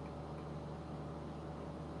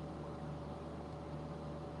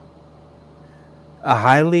a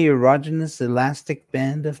highly erogenous elastic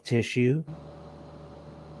band of tissue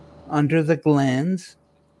under the glands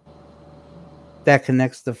that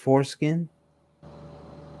connects the foreskin,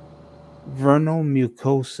 vernal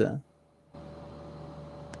mucosa,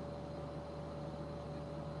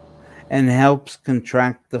 and helps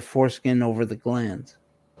contract the foreskin over the glands.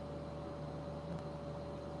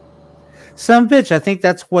 Some bitch, I think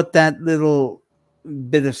that's what that little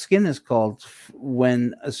bit of skin is called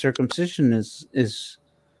when a circumcision is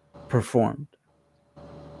performed.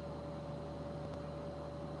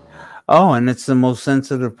 Oh, and it's the most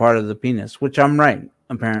sensitive part of the penis, which I'm right,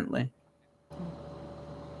 apparently.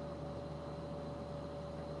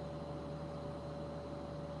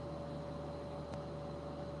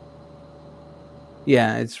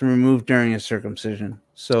 Yeah, it's removed during a circumcision.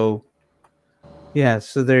 So, yeah,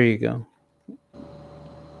 so there you go.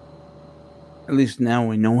 At least now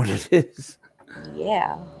we know what it is.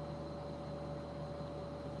 Yeah.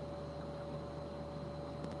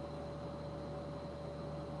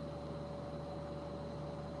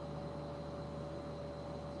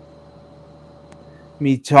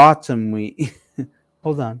 Metotomy.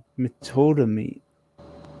 Hold on. Metotomy.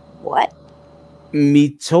 What?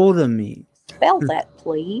 Metotomy. Spell that,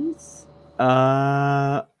 please.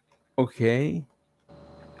 Uh, okay.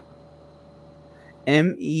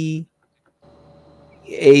 Metotomy.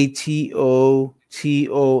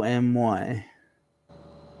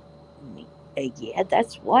 Yeah,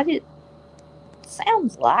 that's what it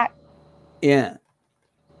sounds like. Yeah.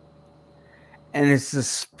 And it's the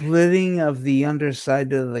splitting of the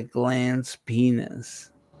underside of the glans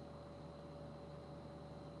penis.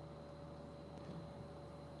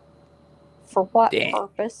 For what Damn.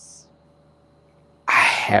 purpose? I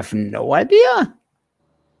have no idea.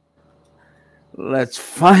 Let's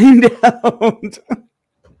find out.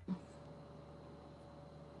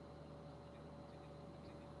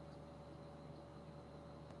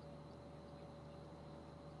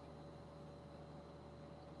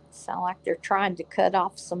 Sound like they're trying to cut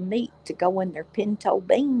off some meat to go in their pinto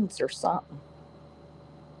beans or something.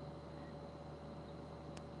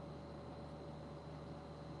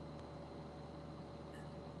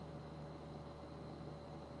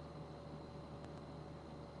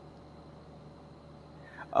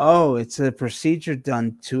 Oh, it's a procedure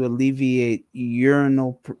done to alleviate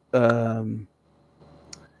urinal.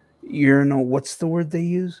 What's the word they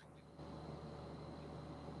use?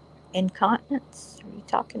 Incontinence, are you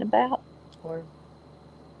talking about? Or,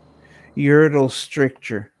 Urinal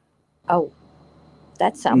stricture, oh,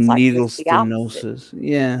 that sounds like needle just the opposite. stenosis.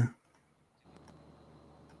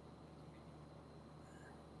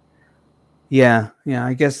 Yeah, yeah.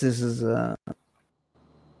 I guess this is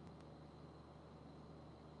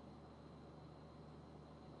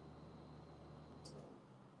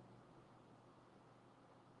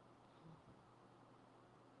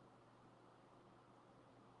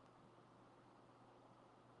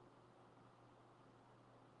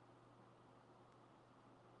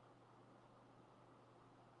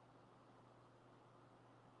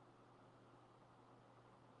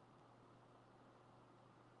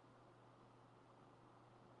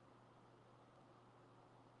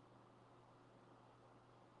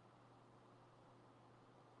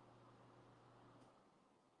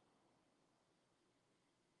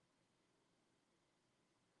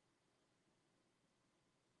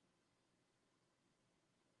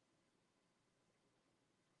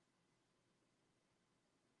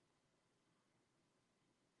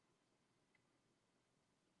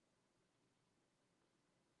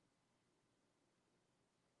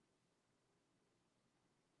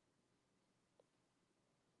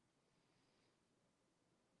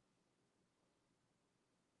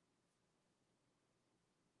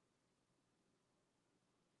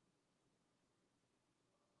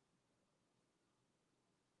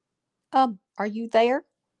Are you there?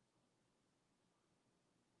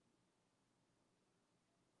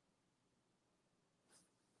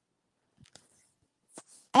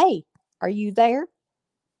 Hey, are you there?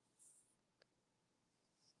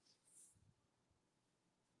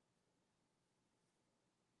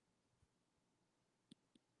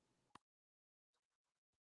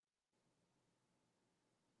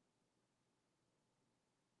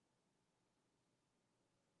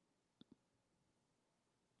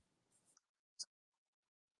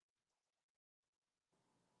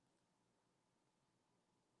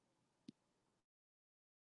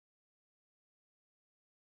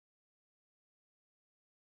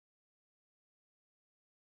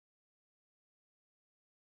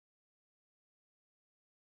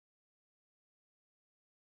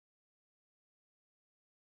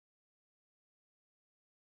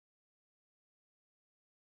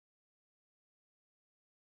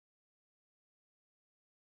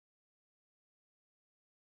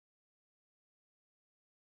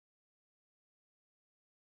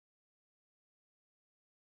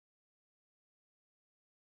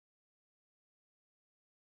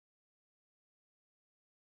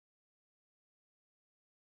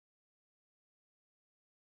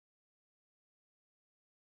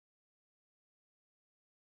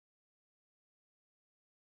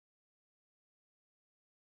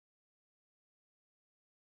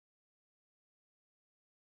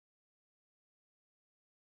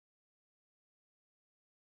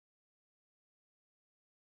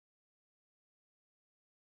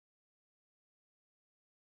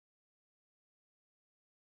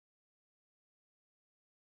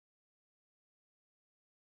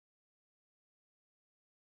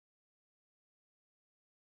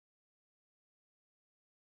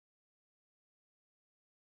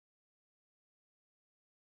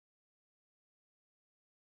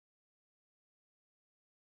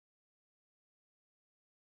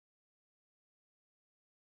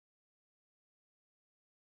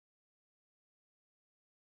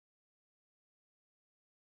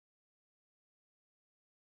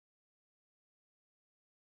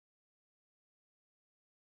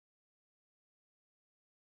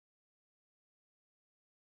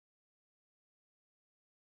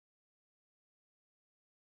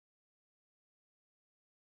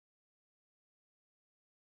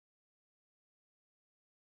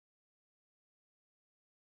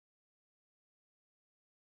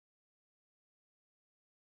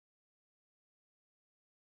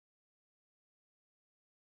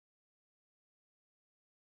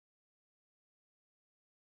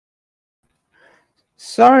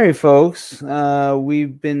 Sorry, folks.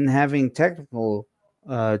 We've been having technical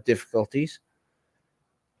difficulties.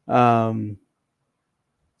 Um,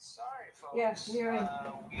 Yeah, you're in.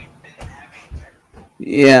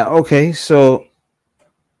 yeah. Okay. So,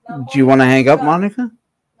 do you want to hang up, Monica?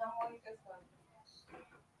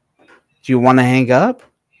 Do you want to hang up?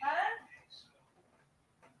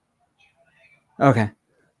 Okay.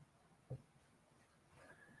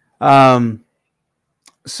 Um,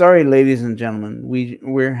 sorry, ladies and gentlemen.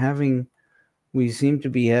 We seem to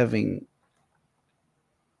be having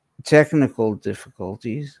technical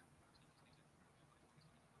difficulties.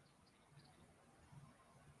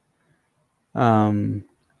 Um,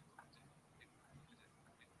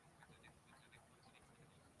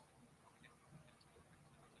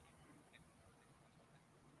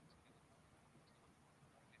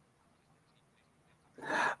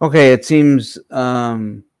 okay. It seems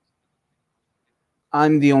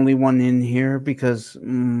I'm the only one in here because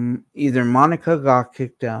either Monica got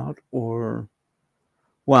kicked out or,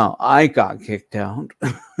 well, I got kicked out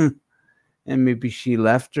and maybe she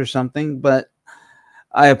left or something. But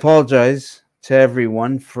I apologize to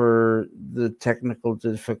everyone for the technical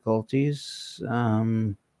difficulties.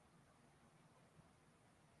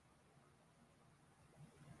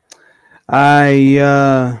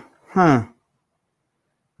 I, huh.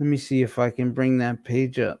 Let me see if I can bring that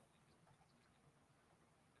page up.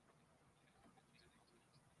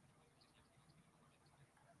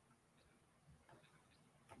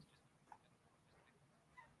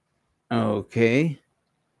 Okay.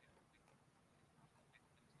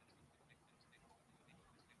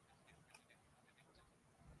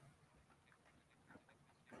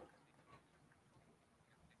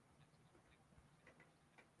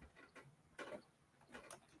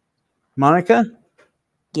 Monica?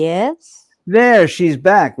 Yes. There, she's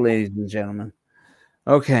back, ladies and gentlemen.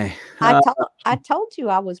 Okay. I told you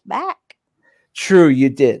I was back. True, you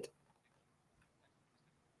did.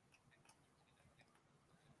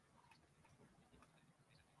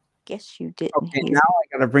 Guess you didn't Okay, hear. now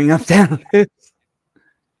I gotta bring up that list.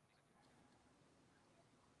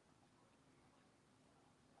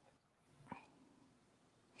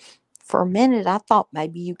 For a minute, I thought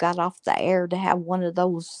maybe you got off the air to have one of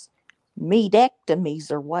those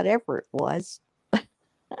meatectomies or whatever it was.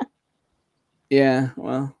 Yeah,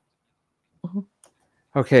 well,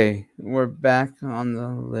 okay, we're back on the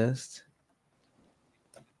list.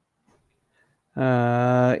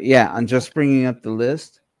 Yeah, I'm just bringing up the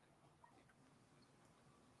list.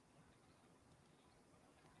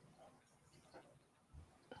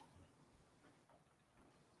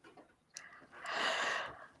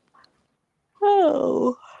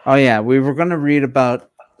 Oh, Oh yeah, we were gonna read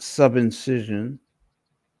about subincision.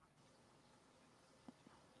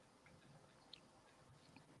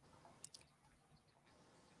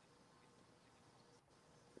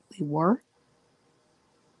 we were.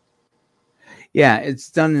 Yeah, it's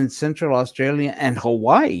done in Central Australia and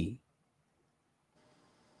Hawaii.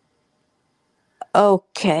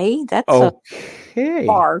 Okay, that's a Okay.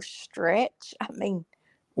 far stretch. I mean,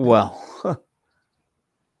 Well,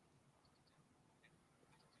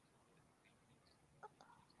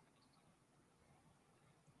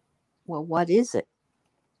 well, what is it?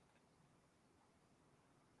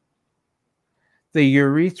 the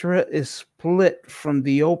urethra is split from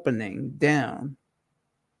the opening down.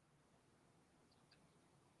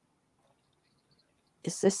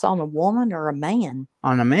 Is this on a woman or a man?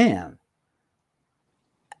 On a man.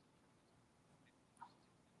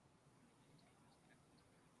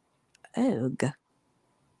 Ugh.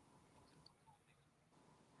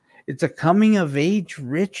 It's a coming of age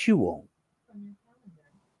ritual.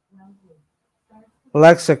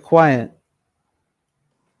 Alexa, quiet.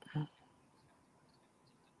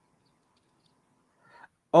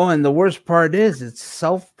 Oh, and the worst part is it's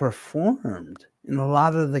self performed in a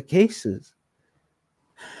lot of the cases.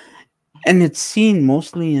 And it's seen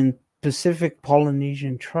mostly in Pacific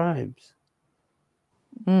Polynesian tribes.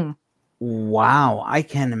 Mm. Wow, I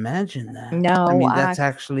can't imagine that. I No, mean, that's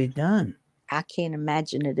actually done. I can't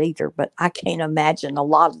imagine it either, but I can't imagine a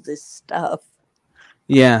lot of this stuff.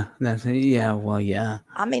 Yeah, that's yeah, well, yeah.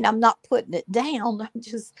 I mean, I'm not putting it down. I'm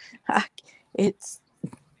just, I, it's,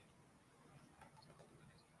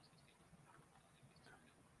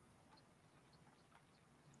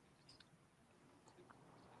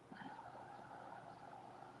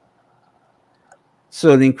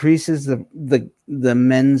 So it increases the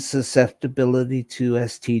men's susceptibility to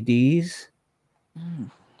STDs. mm,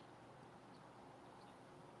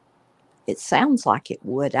 it sounds like it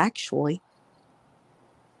would actually.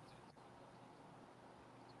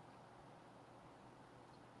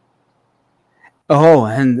 Oh,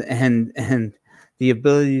 and the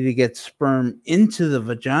ability to get sperm into the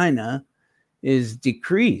vagina is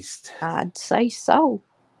decreased. I'd say so.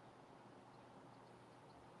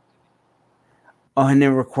 Oh, and it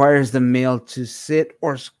requires the male to sit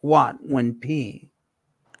or squat when peeing.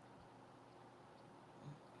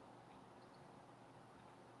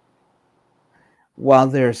 While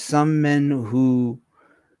there are some men who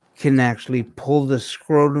can actually pull the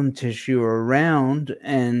scrotum tissue around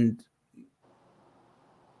and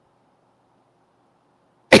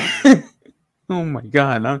oh my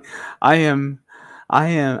god, I am I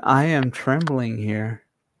am trembling here.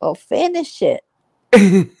 Well, finish it.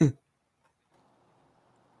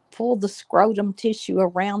 Pull the scrotum tissue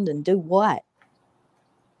around and do what?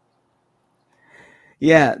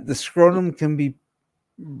 Yeah, the scrotum can be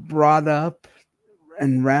brought up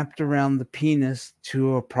and wrapped around the penis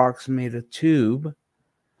to approximate a tube,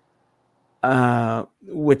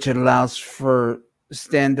 which allows for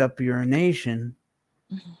stand up urination.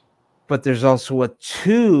 But there's also a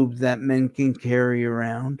tube that men can carry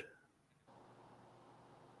around,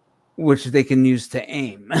 which they can use to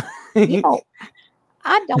aim. You know,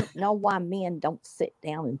 I don't know why men don't sit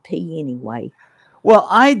down and pee anyway. Well,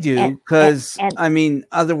 I And do and because and I mean,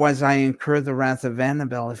 otherwise I incur the wrath of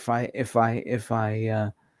Annabelle if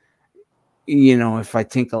I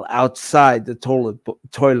tinkle outside the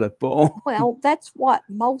toilet bowl, well, that's what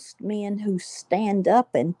most men who stand up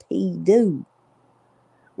and pee do.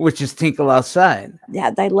 which is tinkle outside.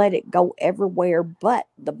 Yeah, they let it go everywhere but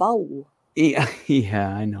the bowl. Yeah, yeah,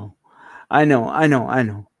 I know.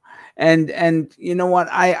 And you know what?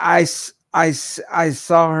 I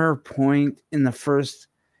saw her point in the first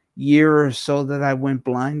year or so that I went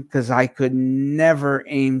blind because I could never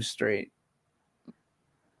aim straight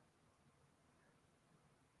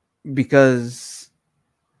because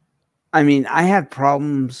I mean I had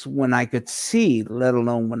problems when I could see, let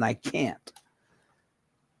alone when I can't.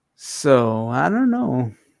 So I don't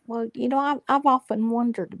know. Well, I've often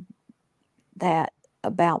wondered that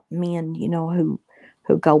about men,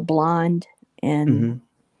 who go blind, and Hmm.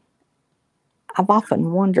 I've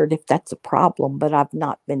often wondered if that's a problem, but I've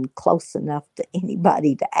not been close enough to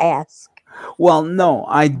anybody to ask. Well, no,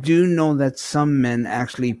 I do know that some men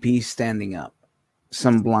actually pee standing up.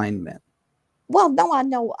 Some blind men. Well, no, I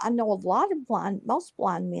know a lot of most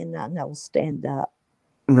blind men I know stand up.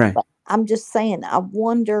 Right. But I'm just saying, I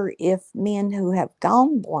wonder if men who have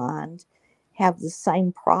gone blind have the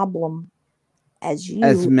same problem as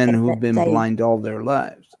As you, men and who've that been they, blind all their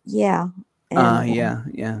lives. yeah, and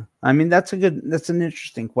Yeah. I mean, that's an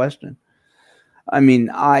interesting question. I mean,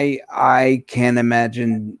 I can't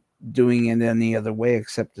imagine doing it any other way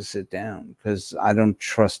except to sit down because I don't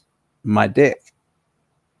trust my dick.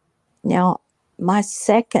 now my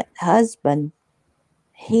second husband,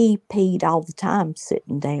 he peed all the time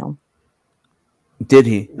sitting down. Did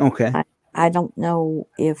he? Okay. I, I don't know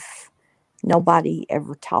if nobody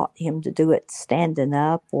ever taught him to do it standing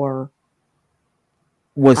up, or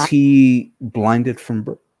Was I, he blinded from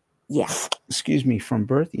birth? yeah, Excuse me, from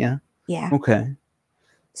birth? Yeah. yeah. Okay.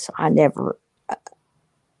 So I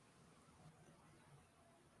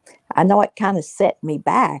know it kind of set me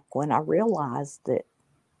back when I realized that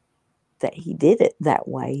he did it that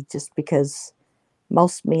way, just because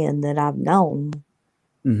most men that I've known,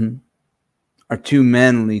 Hmm. Are too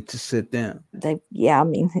manly to sit down. I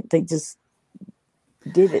mean, they just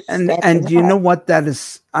did it And standing do you know up. what that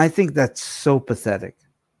is? I think that's so pathetic.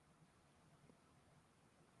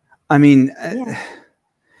 I mean, Yeah.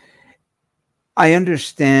 I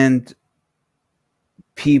understand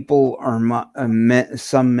people are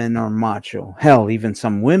some men are macho. Hell, even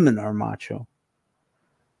some women are macho.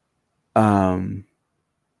 Um,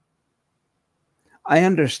 I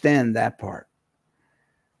understand that part,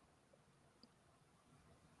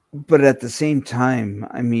 but at the same time,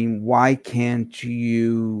 I mean, why can't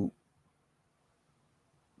you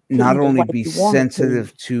Pee not the only way be you want to.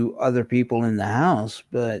 sensitive to other people in the house,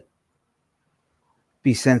 but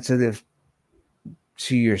be sensitive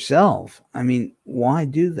to yourself? I mean, why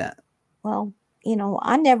do that? Well,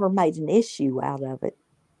 I never made an issue out of it.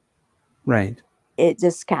 Right. It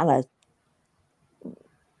just kind of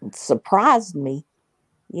surprised me,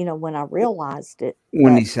 when I realized it.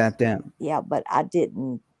 When But he sat down. yeah, but I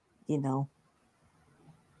didn't, you know,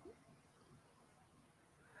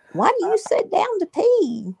 why do Uh, you sit down to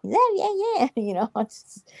pee? Yeah, yeah, yeah.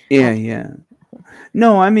 I, yeah.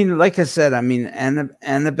 No, I mean, like I said, I mean,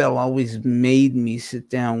 Annabelle always made me sit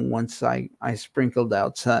down once I sprinkled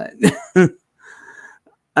outside.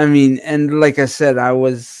 I mean, and like I said,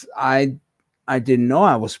 I didn't know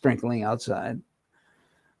I was sprinkling outside.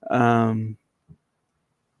 Um,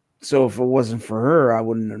 So if it wasn't for her, I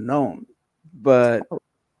wouldn't have known. But So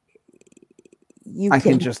you I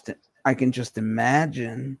can can, just I can just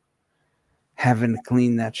imagine having to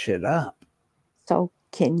clean that shit up. so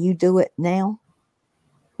can you do it now?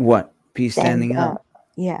 What? Pee Stand standing up? up.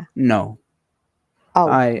 Yeah. No. Oh,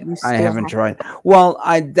 you I still haven't have tried. to. Well,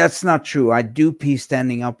 I that's not true. I do pee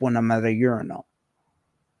standing up when I'm at a urinal.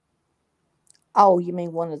 Oh, you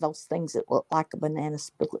mean one of those things that look like a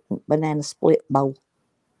banana split bowl?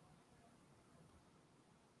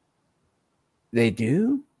 They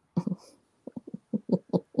do?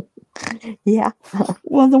 Yeah.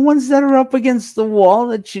 Well, the ones that are up against the wall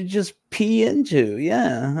that you just pee into.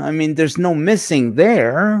 Yeah. I mean, there's no missing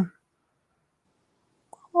there.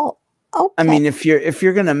 Oh, I okay. mean, if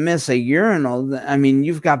you're gonna miss a urinal, I mean,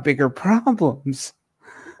 you've got bigger problems.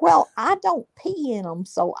 Well, I don't pee in them,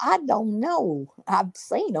 so I don't know. I've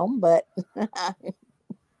seen them, but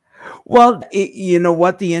Well, you know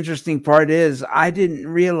what the interesting part is? I didn't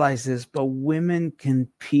realize this, but women can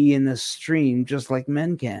pee in a stream just like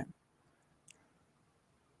men can,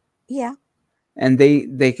 yeah, and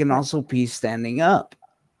they can also pee standing up.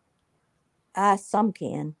 some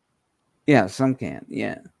can. Yeah, some can.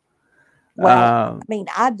 Yeah. Well, Uh, I mean,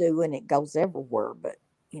 I do, and it goes everywhere. But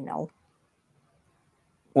you know,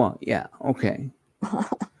 well, yeah. Okay.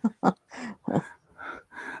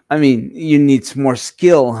 I mean, you need some more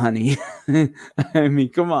skill, honey. I mean,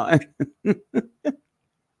 come on.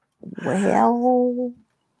 well,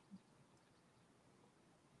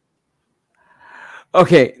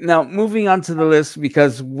 Okay, now moving on to the list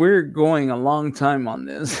because we're going a long time on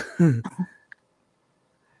this.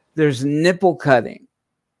 There's nipple cutting.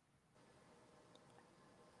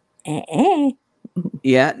 eh.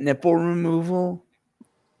 Yeah, nipple removal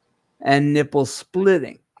and nipple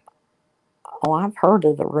splitting. Oh, I've heard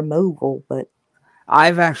of the removal, but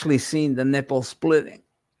I've actually seen the nipple splitting.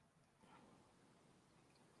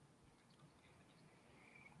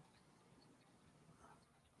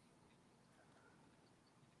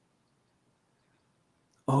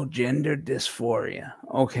 Oh, gender dysphoria.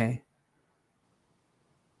 Okay.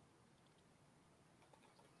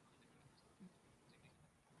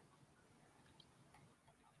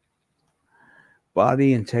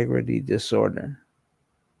 Body integrity disorder.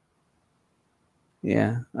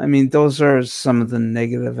 Yeah. I mean, those are some of the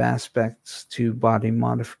negative aspects to body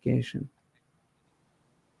modification.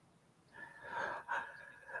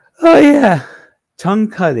 Oh yeah. Tongue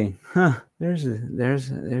cutting. Huh. There's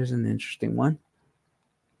an interesting one.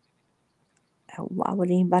 why would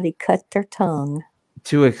anybody cut their tongue?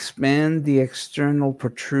 To expand the external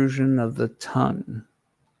protrusion of the tongue.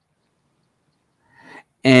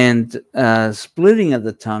 And splitting of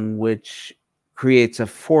the tongue, which creates a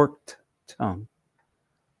forked tongue,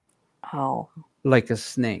 Oh, like a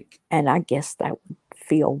snake. and I guess that would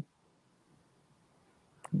feel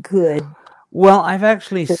good Well, I've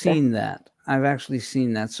actually to the. seen that. I've actually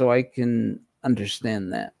seen that, so I can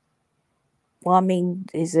understand that. Well, I mean,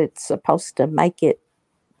 is it supposed to make it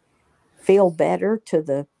feel better to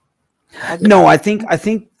the other? No, I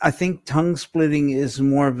think tongue splitting is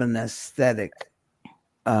more of an aesthetic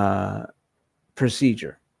uh,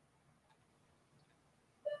 procedure.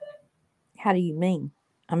 How do you mean?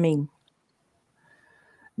 I mean,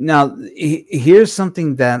 Now, here's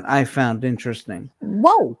something that I found interesting.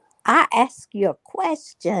 whoa! I asked you a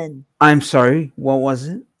question. I'm sorry, what was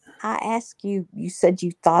it? I asked you. You said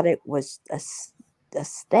you thought it was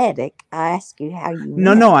aesthetic. I asked you how you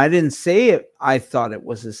No, meant. no, I didn't say it. I thought it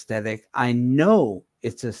was aesthetic. I know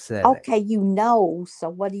it's aesthetic. Okay, you know. So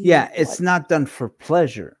what do you? Yeah, What? it's not done for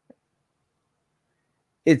pleasure.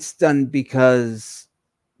 It's done because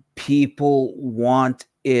people want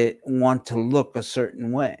to look a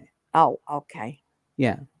certain way. Oh, okay.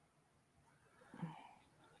 Yeah.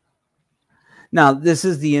 Now, this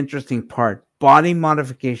is the interesting part. Body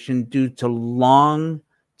modification due to long-term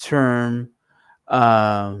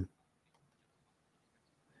uh,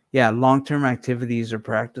 long-term activities or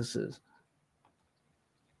practices.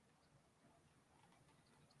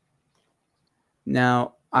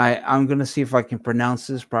 Now, I'm going to see if I can pronounce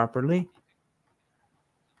this properly.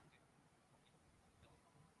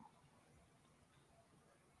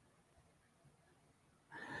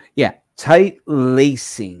 Yeah, tight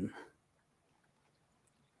lacing,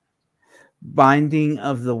 binding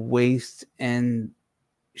of the waist and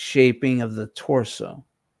shaping of the torso.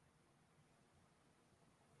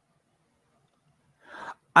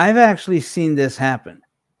 I've actually seen this happen.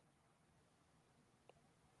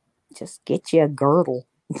 Just get you a girdle.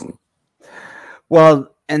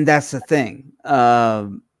 Well, and that's the thing.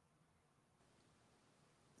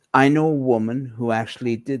 I know a woman who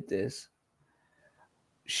actually did this.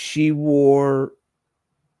 she wore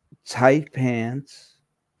tight pants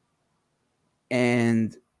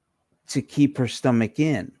and to keep her stomach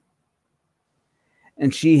in.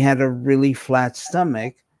 And she had a really flat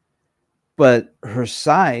stomach, but her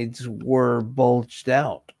sides were bulged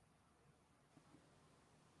out.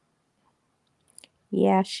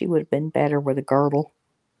 Yeah, she would have been better with a girdle.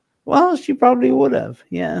 Well, she probably would have,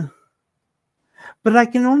 yeah. But I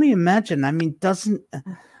can only imagine. I mean, doesn't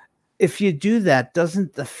if you do that,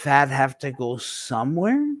 doesn't the fat have to go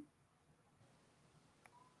somewhere?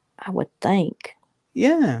 I would think.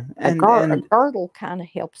 Yeah, A and girdle kind of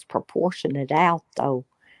helps proportion it out, though.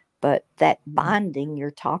 But that binding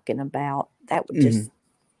you're talking about, that would mhm. just,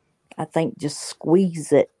 I think, just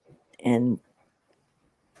squeeze it. And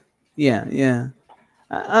Yeah, yeah.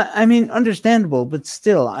 I mean, understandable, but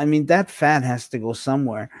still, I mean, that fat has to go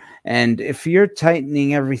somewhere. And if you're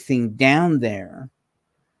tightening everything down there,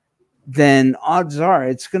 then odds are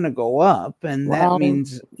it's going to go up, and that well,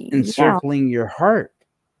 means yeah, encircling your heart.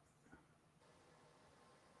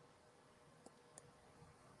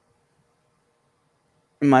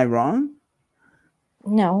 Am I wrong?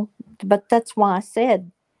 no, but that's why I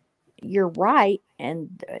said you're right.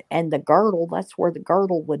 And the girdle, that's where the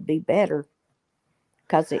girdle would be better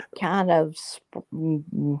because it kind of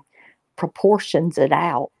proportions it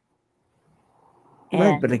out.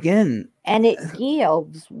 Right, but And again, it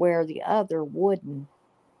gives where the other wouldn't.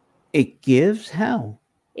 it gives how?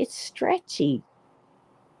 It's stretchy.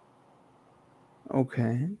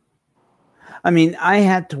 Okay. I mean, I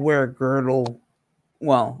had to wear a girdle,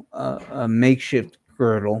 well, a makeshift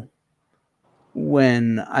girdle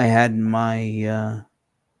when I had my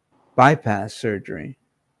bypass surgery,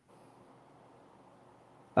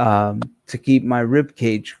 to keep my rib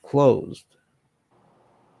cage closed.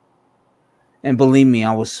 And believe me,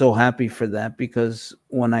 I was so happy for that because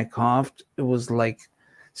when I coughed, it was like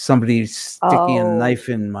somebody sticking a Oh, knife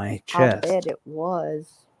in my I chest. bet it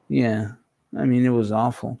was. Yeah. I mean, it was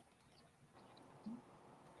awful.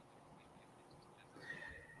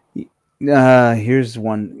 Here's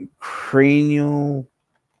one: cranial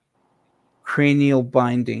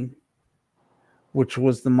binding, which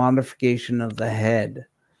was the modification of the head.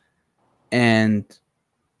 And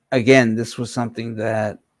again, this was something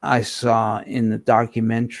that I saw in the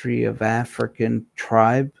documentary of African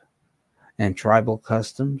tribe and tribal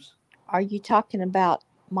customs. Are you talking about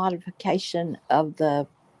modification of the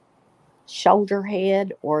shoulder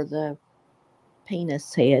head or the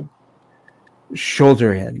penis head?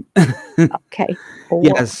 Shoulder head. Okay. Well,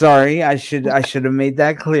 Yeah, sorry. I should have made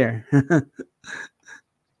that clear.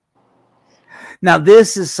 Now,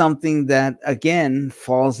 this is something that again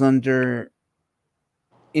falls under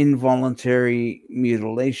involuntary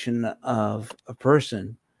mutilation of a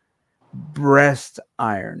person: breast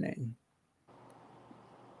ironing.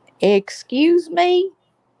 excuse me?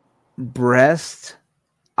 Breast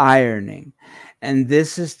ironing. And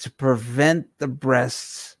this is to prevent the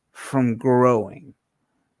breasts from growing.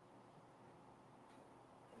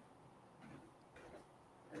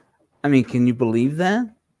 I mean, can you believe that?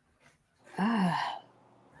 Ah,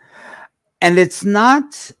 And it's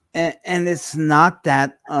not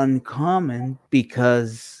that uncommon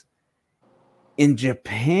because in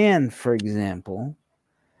Japan, for example,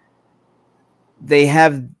 they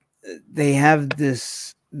have they have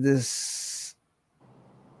this,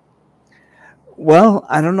 well,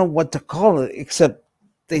 I don't know what to call it, except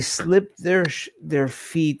they slip their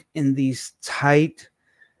feet in these tight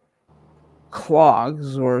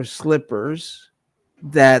clogs or slippers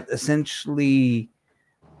that essentially,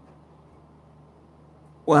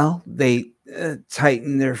 well, they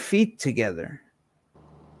tighten their feet together,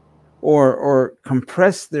 or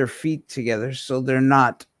compress their feet together so they're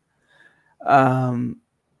not, um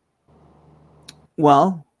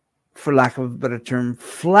well, for lack of a better term,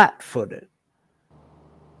 flat-footed.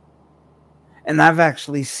 And I've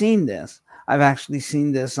actually seen this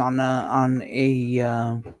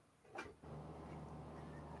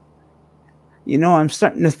I'm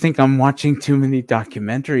starting to think I'm watching too many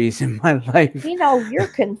documentaries in my life. you're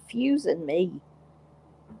confusing me.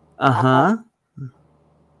 Uh, Uh-huh.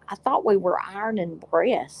 I thought we were ironing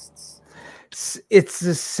breasts. It's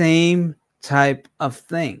the same type of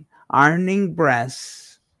thing. Ironing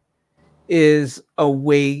breasts is a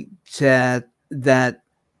way that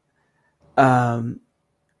um,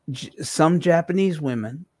 some Japanese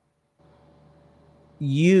women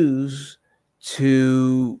use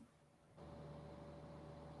to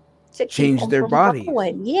To keep change them their from bodies.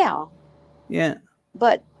 growing. Yeah, Yeah,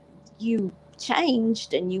 but you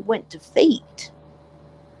changed and you went to feet.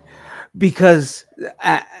 because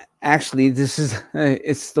actually, this is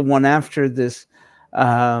it's the one after this.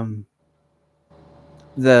 um,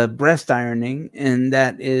 the breast ironing, and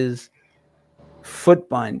that is foot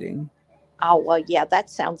binding. Oh, well, yeah, that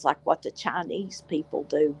sounds like what the Chinese people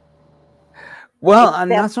do. Well,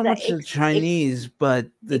 not Except so the much the Chinese, but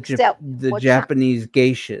except the well, Japanese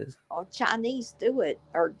geishas. Chinese do it,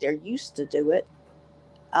 or they're used to do it.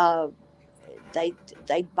 Uh, they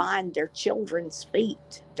they bind their children's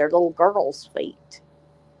feet, their little girls' feet,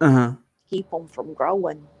 Uh huh. keep them from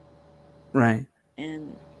growing. Right.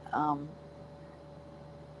 And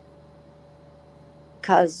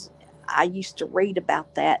because I used to read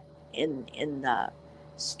about that in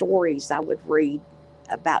stories I would read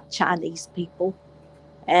about Chinese people,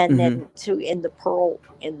 and Mm-hmm. then too in the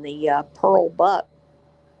Pearl Buck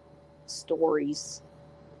stories,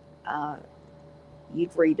 uh,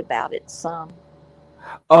 you'd read about it some.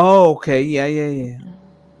 Oh, okay. Yeah, yeah, yeah.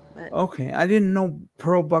 But Okay, I didn't know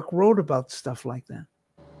Pearl Buck wrote about stuff like that.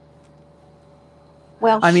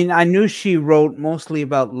 well, I mean, I knew she wrote mostly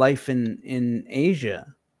about life in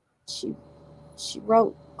Asia. she she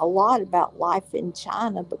wrote a lot about life in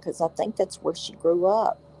China because I think that's where she grew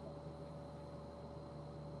up.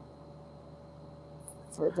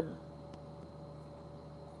 For the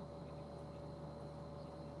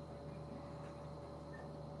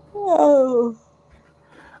oh,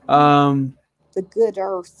 Um, the good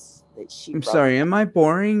earth that she I'm wrote sorry, about. am I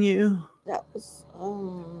boring you? That was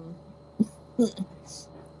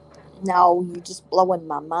no, you're just blowing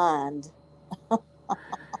my mind.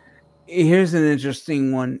 Here's an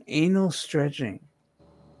interesting one: anal stretching.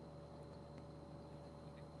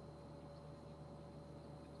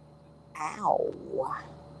 Ow.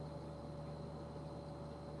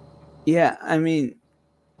 Yeah, I mean,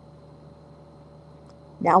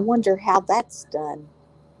 Now I wonder how that's done.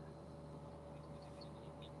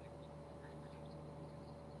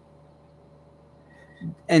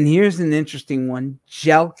 and here's an interesting one: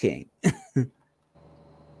 jelking,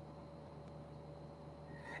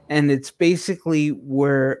 and it's basically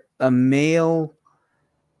where a male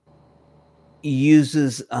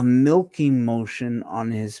uses a milking motion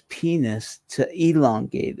on his penis to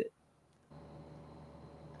elongate it.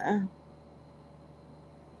 Uh,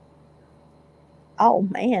 oh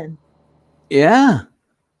man, Yeah,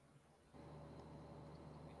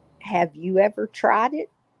 have you ever tried it?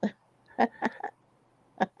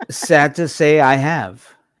 sad to say, I have.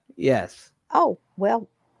 Yes, Oh well,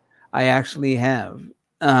 I actually have.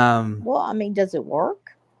 I mean, does it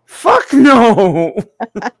work? Fuck no.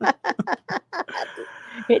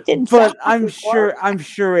 It didn't sound But like it worked. I'm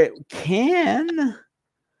sure it can.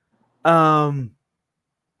 Um,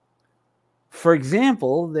 for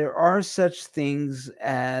example, there are such things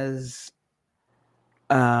as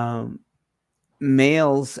um,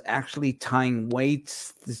 males actually tying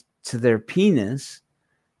weights to their penis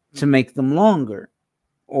to make them longer,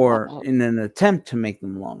 What or in an attempt to make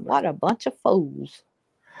them longer. what a bunch of fools.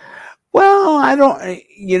 Well, I don't.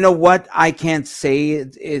 You know what? I can't say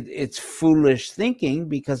it's foolish thinking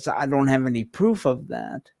because I don't have any proof of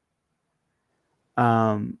that.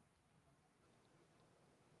 Um,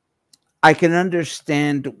 I can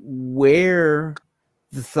understand where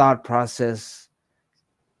the thought process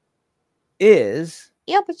is.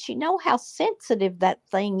 Yeah, but you know how sensitive that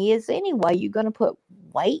thing is anyway. You're going to put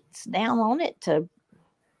weights down on it to.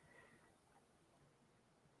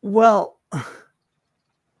 Well,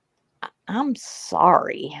 I'm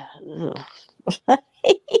sorry.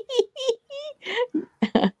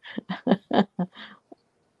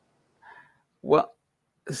 well,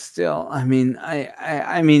 still, I mean,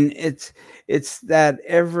 I mean, it's that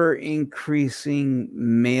ever increasing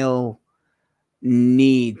male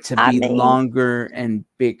need to I be mean, longer and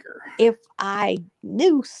bigger. if I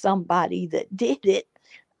knew somebody that did it,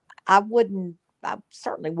 I wouldn't. I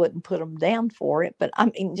certainly wouldn't put them down for it. But I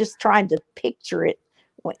mean, just trying to picture it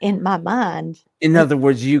in my mind. In other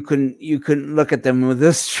words, you couldn't look at them with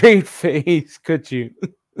a straight face, could you?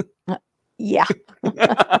 Yeah,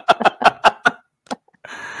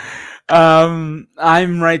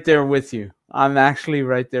 I'm right there with you. I'm actually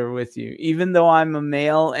right there with you. Even though I'm a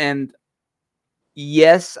male, and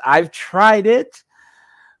yes, I've tried it,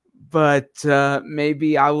 but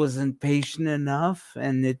maybe I wasn't patient enough,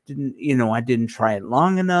 and it didn't. I didn't try it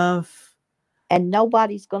long enough, and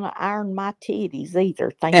nobody's going to iron my titties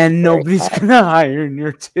either. Thank you and very nobody's much. gonna iron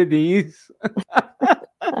your titties.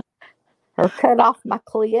 Or cut off my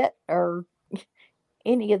clit or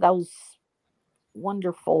any of those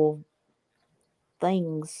wonderful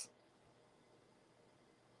things.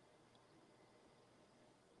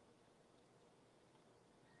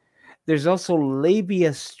 There's also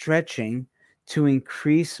labia stretching to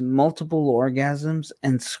increase multiple orgasms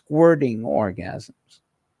and squirting orgasms.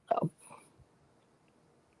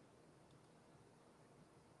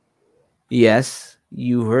 Yes,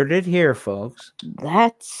 you heard it here, folks.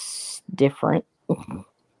 That's different.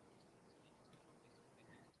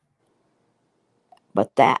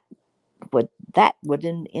 But that would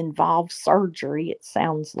involve surgery, it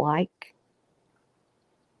sounds like.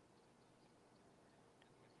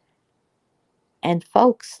 And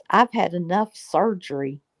folks, I've had enough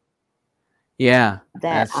surgery Yeah,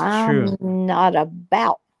 that that's true. I'm not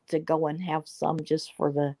about to go and have some just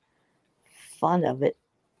for the fun of it.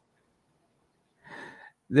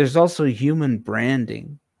 There's also human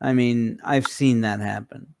branding. I mean, I've seen that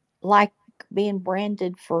happen. Like being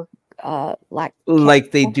branded for like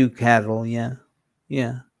Like they cattle. do cattle, yeah.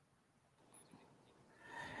 Yeah.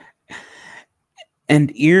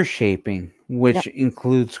 And ear shaping, Yeah. which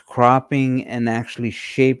includes cropping and actually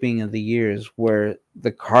shaping of the ears where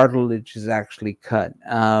the cartilage is actually cut.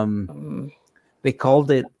 Mm, They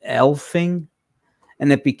called it elfing,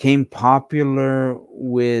 and it became popular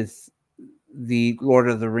with the Lord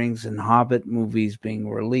of the Rings and Hobbit movies being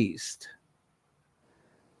released.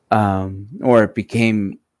 Or it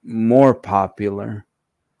became more popular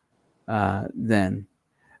then.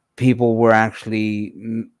 People were actually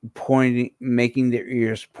pointing, making their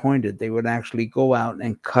ears pointed. They would actually go out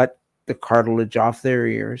and cut the cartilage off their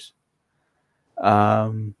ears,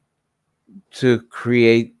 um, to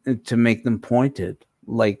make them pointed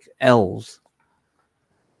like elves.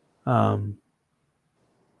 Um,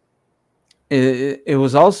 it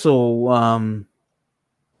was also on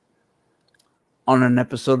an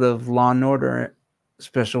episode of Law and Order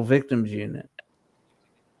Special Victims Unit.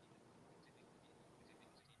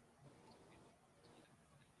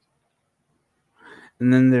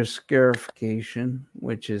 And then there's scarification,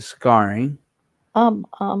 which is scarring.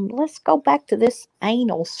 let's go back to this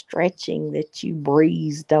anal stretching that you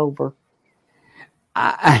breezed over.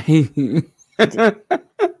 I, D-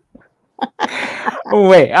 Oh,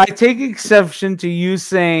 wait, I take exception to you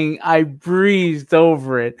saying I breezed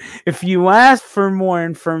over it. If you asked for more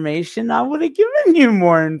information, I would have given you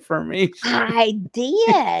more information. I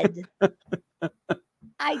did.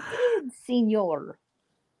 I did, senor.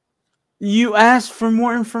 You asked for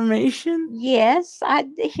more information? Yes, I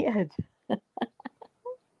did.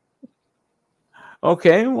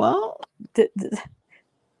 Okay, well, Did,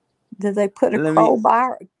 did they put a let me.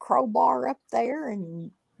 crowbar up there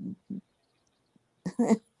and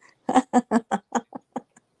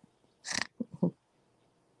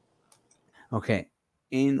Okay,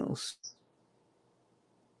 anal.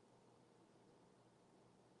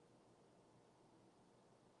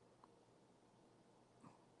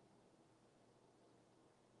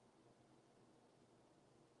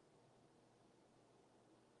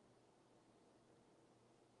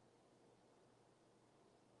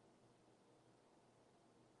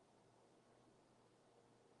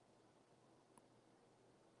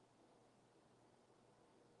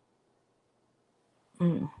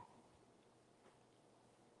 mm,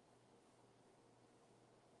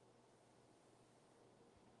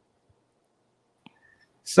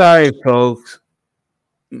 Sorry, folks.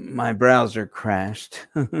 My browser crashed.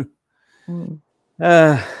 mm.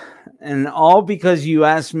 uh, and all because you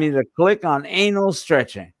asked me to click on anal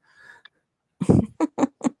stretching.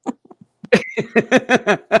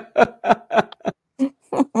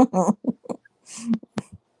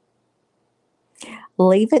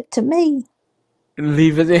 Leave it to me.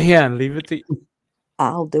 Leave it, yeah, leave it to.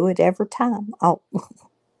 I'll do it every time. Oh,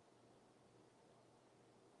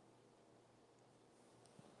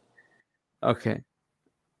 Okay.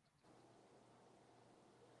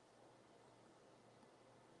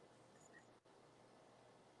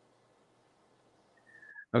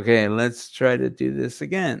 Okay, let's try to do this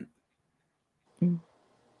again. mm,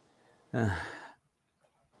 Uh,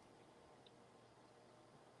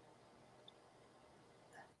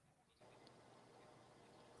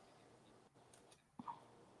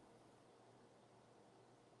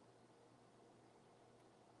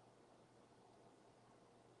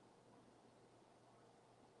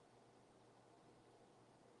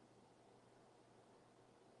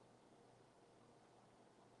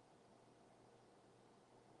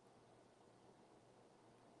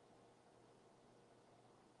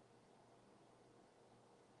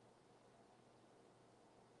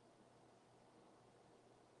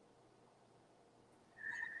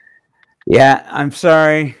 yeah, I'm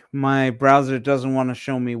sorry. My browser doesn't want to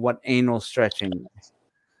show me what anal stretching is.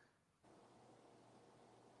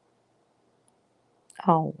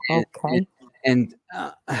 oh, And, okay. and,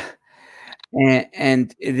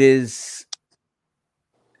 and it is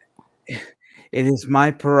It is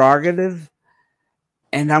my prerogative,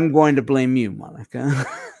 and I'm going to blame you, Monica.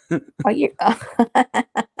 Are you?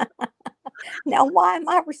 Now, why am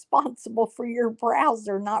I responsible for your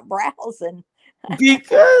browser not browsing?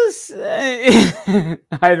 Because I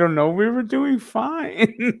don't know, we were doing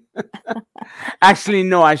fine. Actually,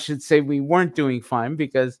 no, I should say we weren't doing fine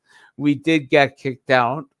because we did get kicked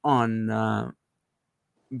out on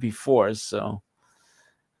before, so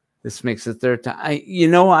this makes the third time.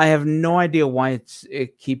 I have no idea why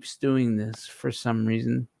it keeps doing this for some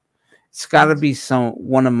reason. It's got to be some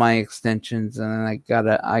one of my extensions, and I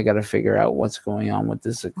gotta figure out what's going on with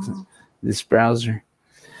this browser.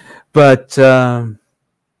 But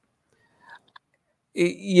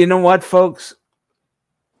you know what, folks?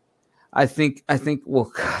 I think we'll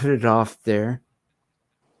cut it off there.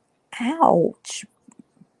 Ouch.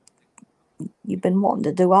 You've been wanting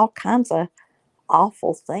to do all kinds of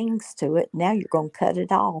awful things to it. Now you're going to cut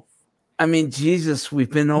it off. I mean, Jesus, we've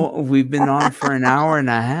been on for an hour and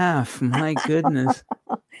a half. My goodness.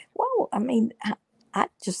 Well, I mean, I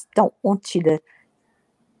just don't want you to,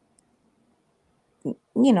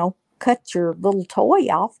 cut your little toy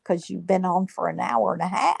off because you've been on for an hour and a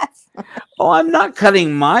half. Oh, I'm not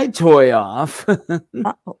cutting my toy off.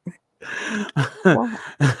 Uh, well,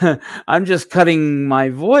 I'm just cutting my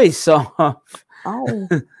voice off. oh,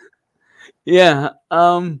 Yeah.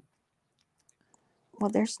 well,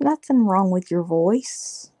 there's nothing wrong with your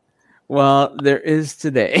voice. Well, there is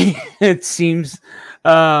today. It seems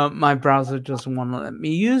my browser doesn't want to let me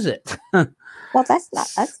use it. Well,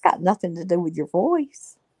 that's got nothing to do with your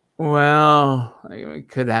voice. Well, it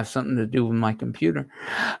could have something to do with my computer.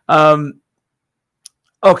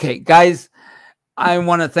 Okay, guys, I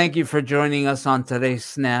want to thank you for joining us on today's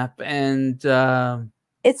Snap. And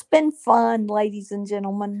It's been fun, ladies and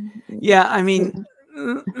gentlemen. yeah, I mean,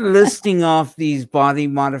 listing off these body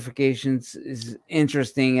modifications is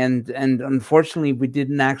interesting. And unfortunately, we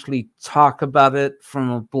didn't actually talk about it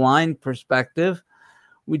from a blind perspective.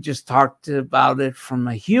 We just talked about it from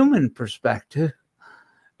a human perspective,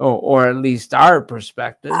 or at least our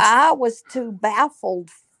perspective. I was too baffled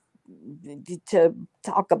to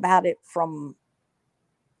talk about it from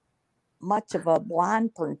much of a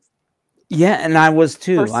blind Yeah, and I was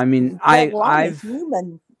too. I mean, let alone a I've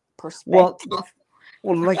human well, perspective.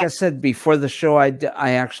 like I said before the show, I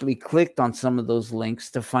actually clicked on some of those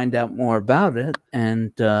links to find out more about it,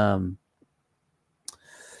 and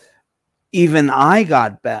even I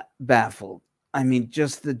got baffled. I mean,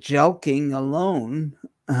 just the jelking alone,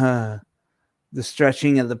 the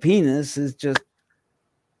stretching of the penis is just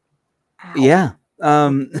Ow. yeah.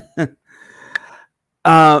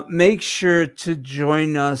 Make sure to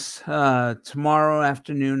join us tomorrow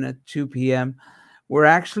afternoon at 2 p.m. We're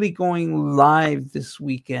actually going live this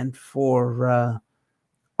weekend for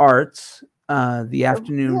Arts, the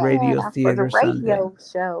afternoon radio For the theater Sunday. radio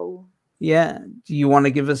show. Yeah. Do you want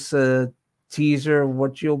to give us a teaser of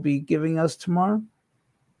what you'll be giving us tomorrow?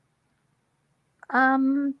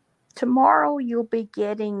 Tomorrow you'll be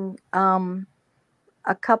getting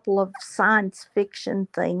a couple of science fiction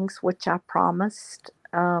things, which I promised.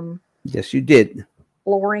 Yes, you did.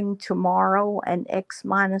 Exploring Tomorrow and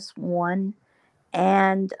X-1,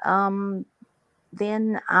 and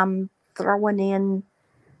then I'm throwing in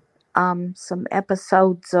some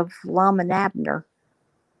episodes of Lum and Abner.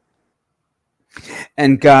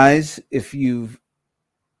 And guys, if you've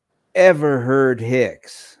ever heard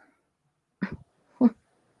Hicks,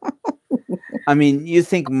 I mean, you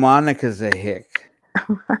think Monica's a hick.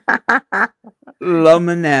 Lum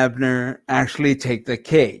and Abner actually take the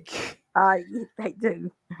cake. They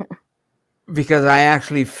do. Because I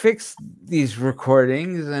actually fixed these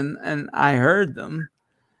recordings and I heard them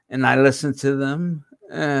and I listened to them.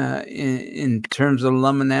 In terms of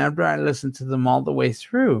Lum and Abner, I listened to them all the way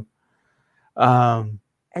through.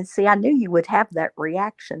 And see, I knew you would have that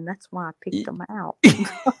reaction. That's why I picked them out.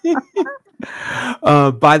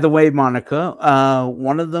 By the way, Monica,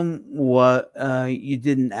 one of them was you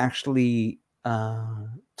didn't actually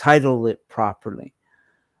title it properly,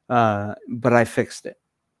 but I fixed it.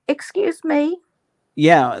 Excuse me?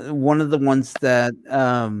 Yeah, one of the ones that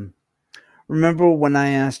remember when I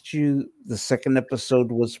asked you the second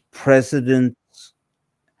episode was President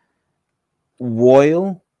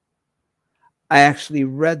Royal? I actually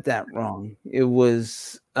read that wrong. It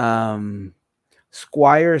was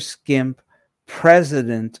Squire Skimp,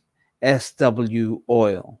 President SW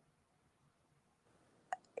Oil.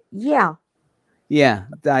 Yeah. Yeah,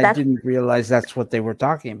 I didn't realize that's what they were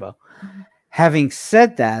talking about. Having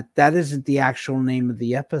said that, that isn't the actual name of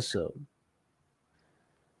the episode.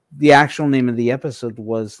 The actual name of the episode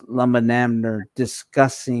was Lum and Abner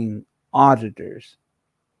discussing auditors?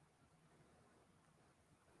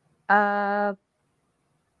 Uh,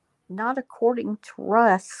 Not according to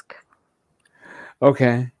Rusk.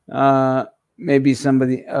 Okay. Maybe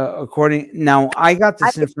somebody, according. Now, I got I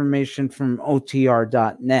this information from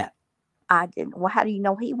OTR.net. I didn't. Well, how do you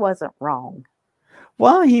know he wasn't wrong?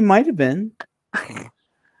 Well, he might have been,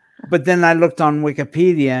 but then I looked on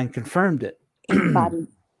Wikipedia and confirmed it. Anybody?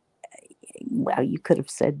 Well, you could have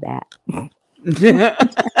said that.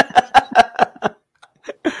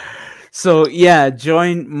 So yeah,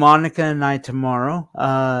 join Monica and I tomorrow.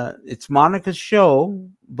 It's Monica's show,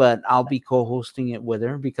 but I'll be co-hosting it with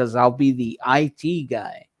her because I'll be the IT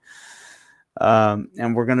guy.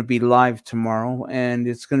 And we're going to be live tomorrow, and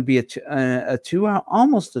it's going to be a 2 hour,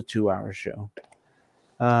 almost a 2 hour show.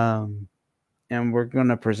 And we're going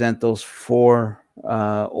to present those 4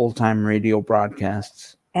 old time radio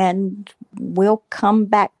broadcasts. And we'll come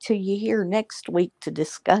back to you here next week to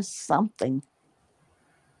discuss something.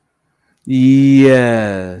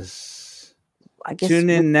 Yes. I guess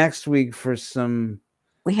Tune in next week for some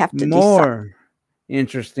we have to decide. more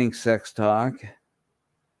interesting sex talk.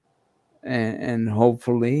 And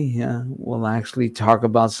hopefully we'll actually talk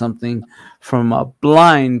about something from a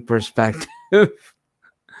blind perspective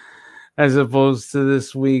as opposed to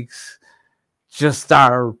this week's just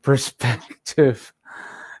our perspective,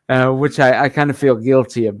 which I kind of feel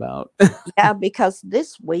guilty about. Yeah, because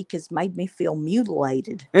this week has made me feel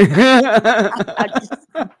mutilated. I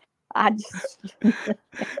just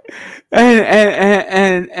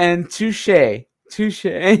and touche.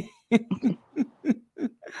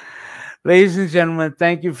 Ladies and gentlemen,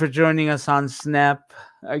 thank you for joining us on Snap.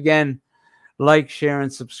 Again, like, share,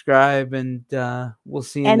 and subscribe, and we'll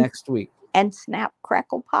see you next week. And snap,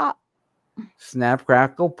 crackle, pop. Snap,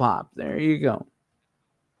 crackle, pop. There you go.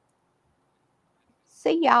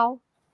 See y'all.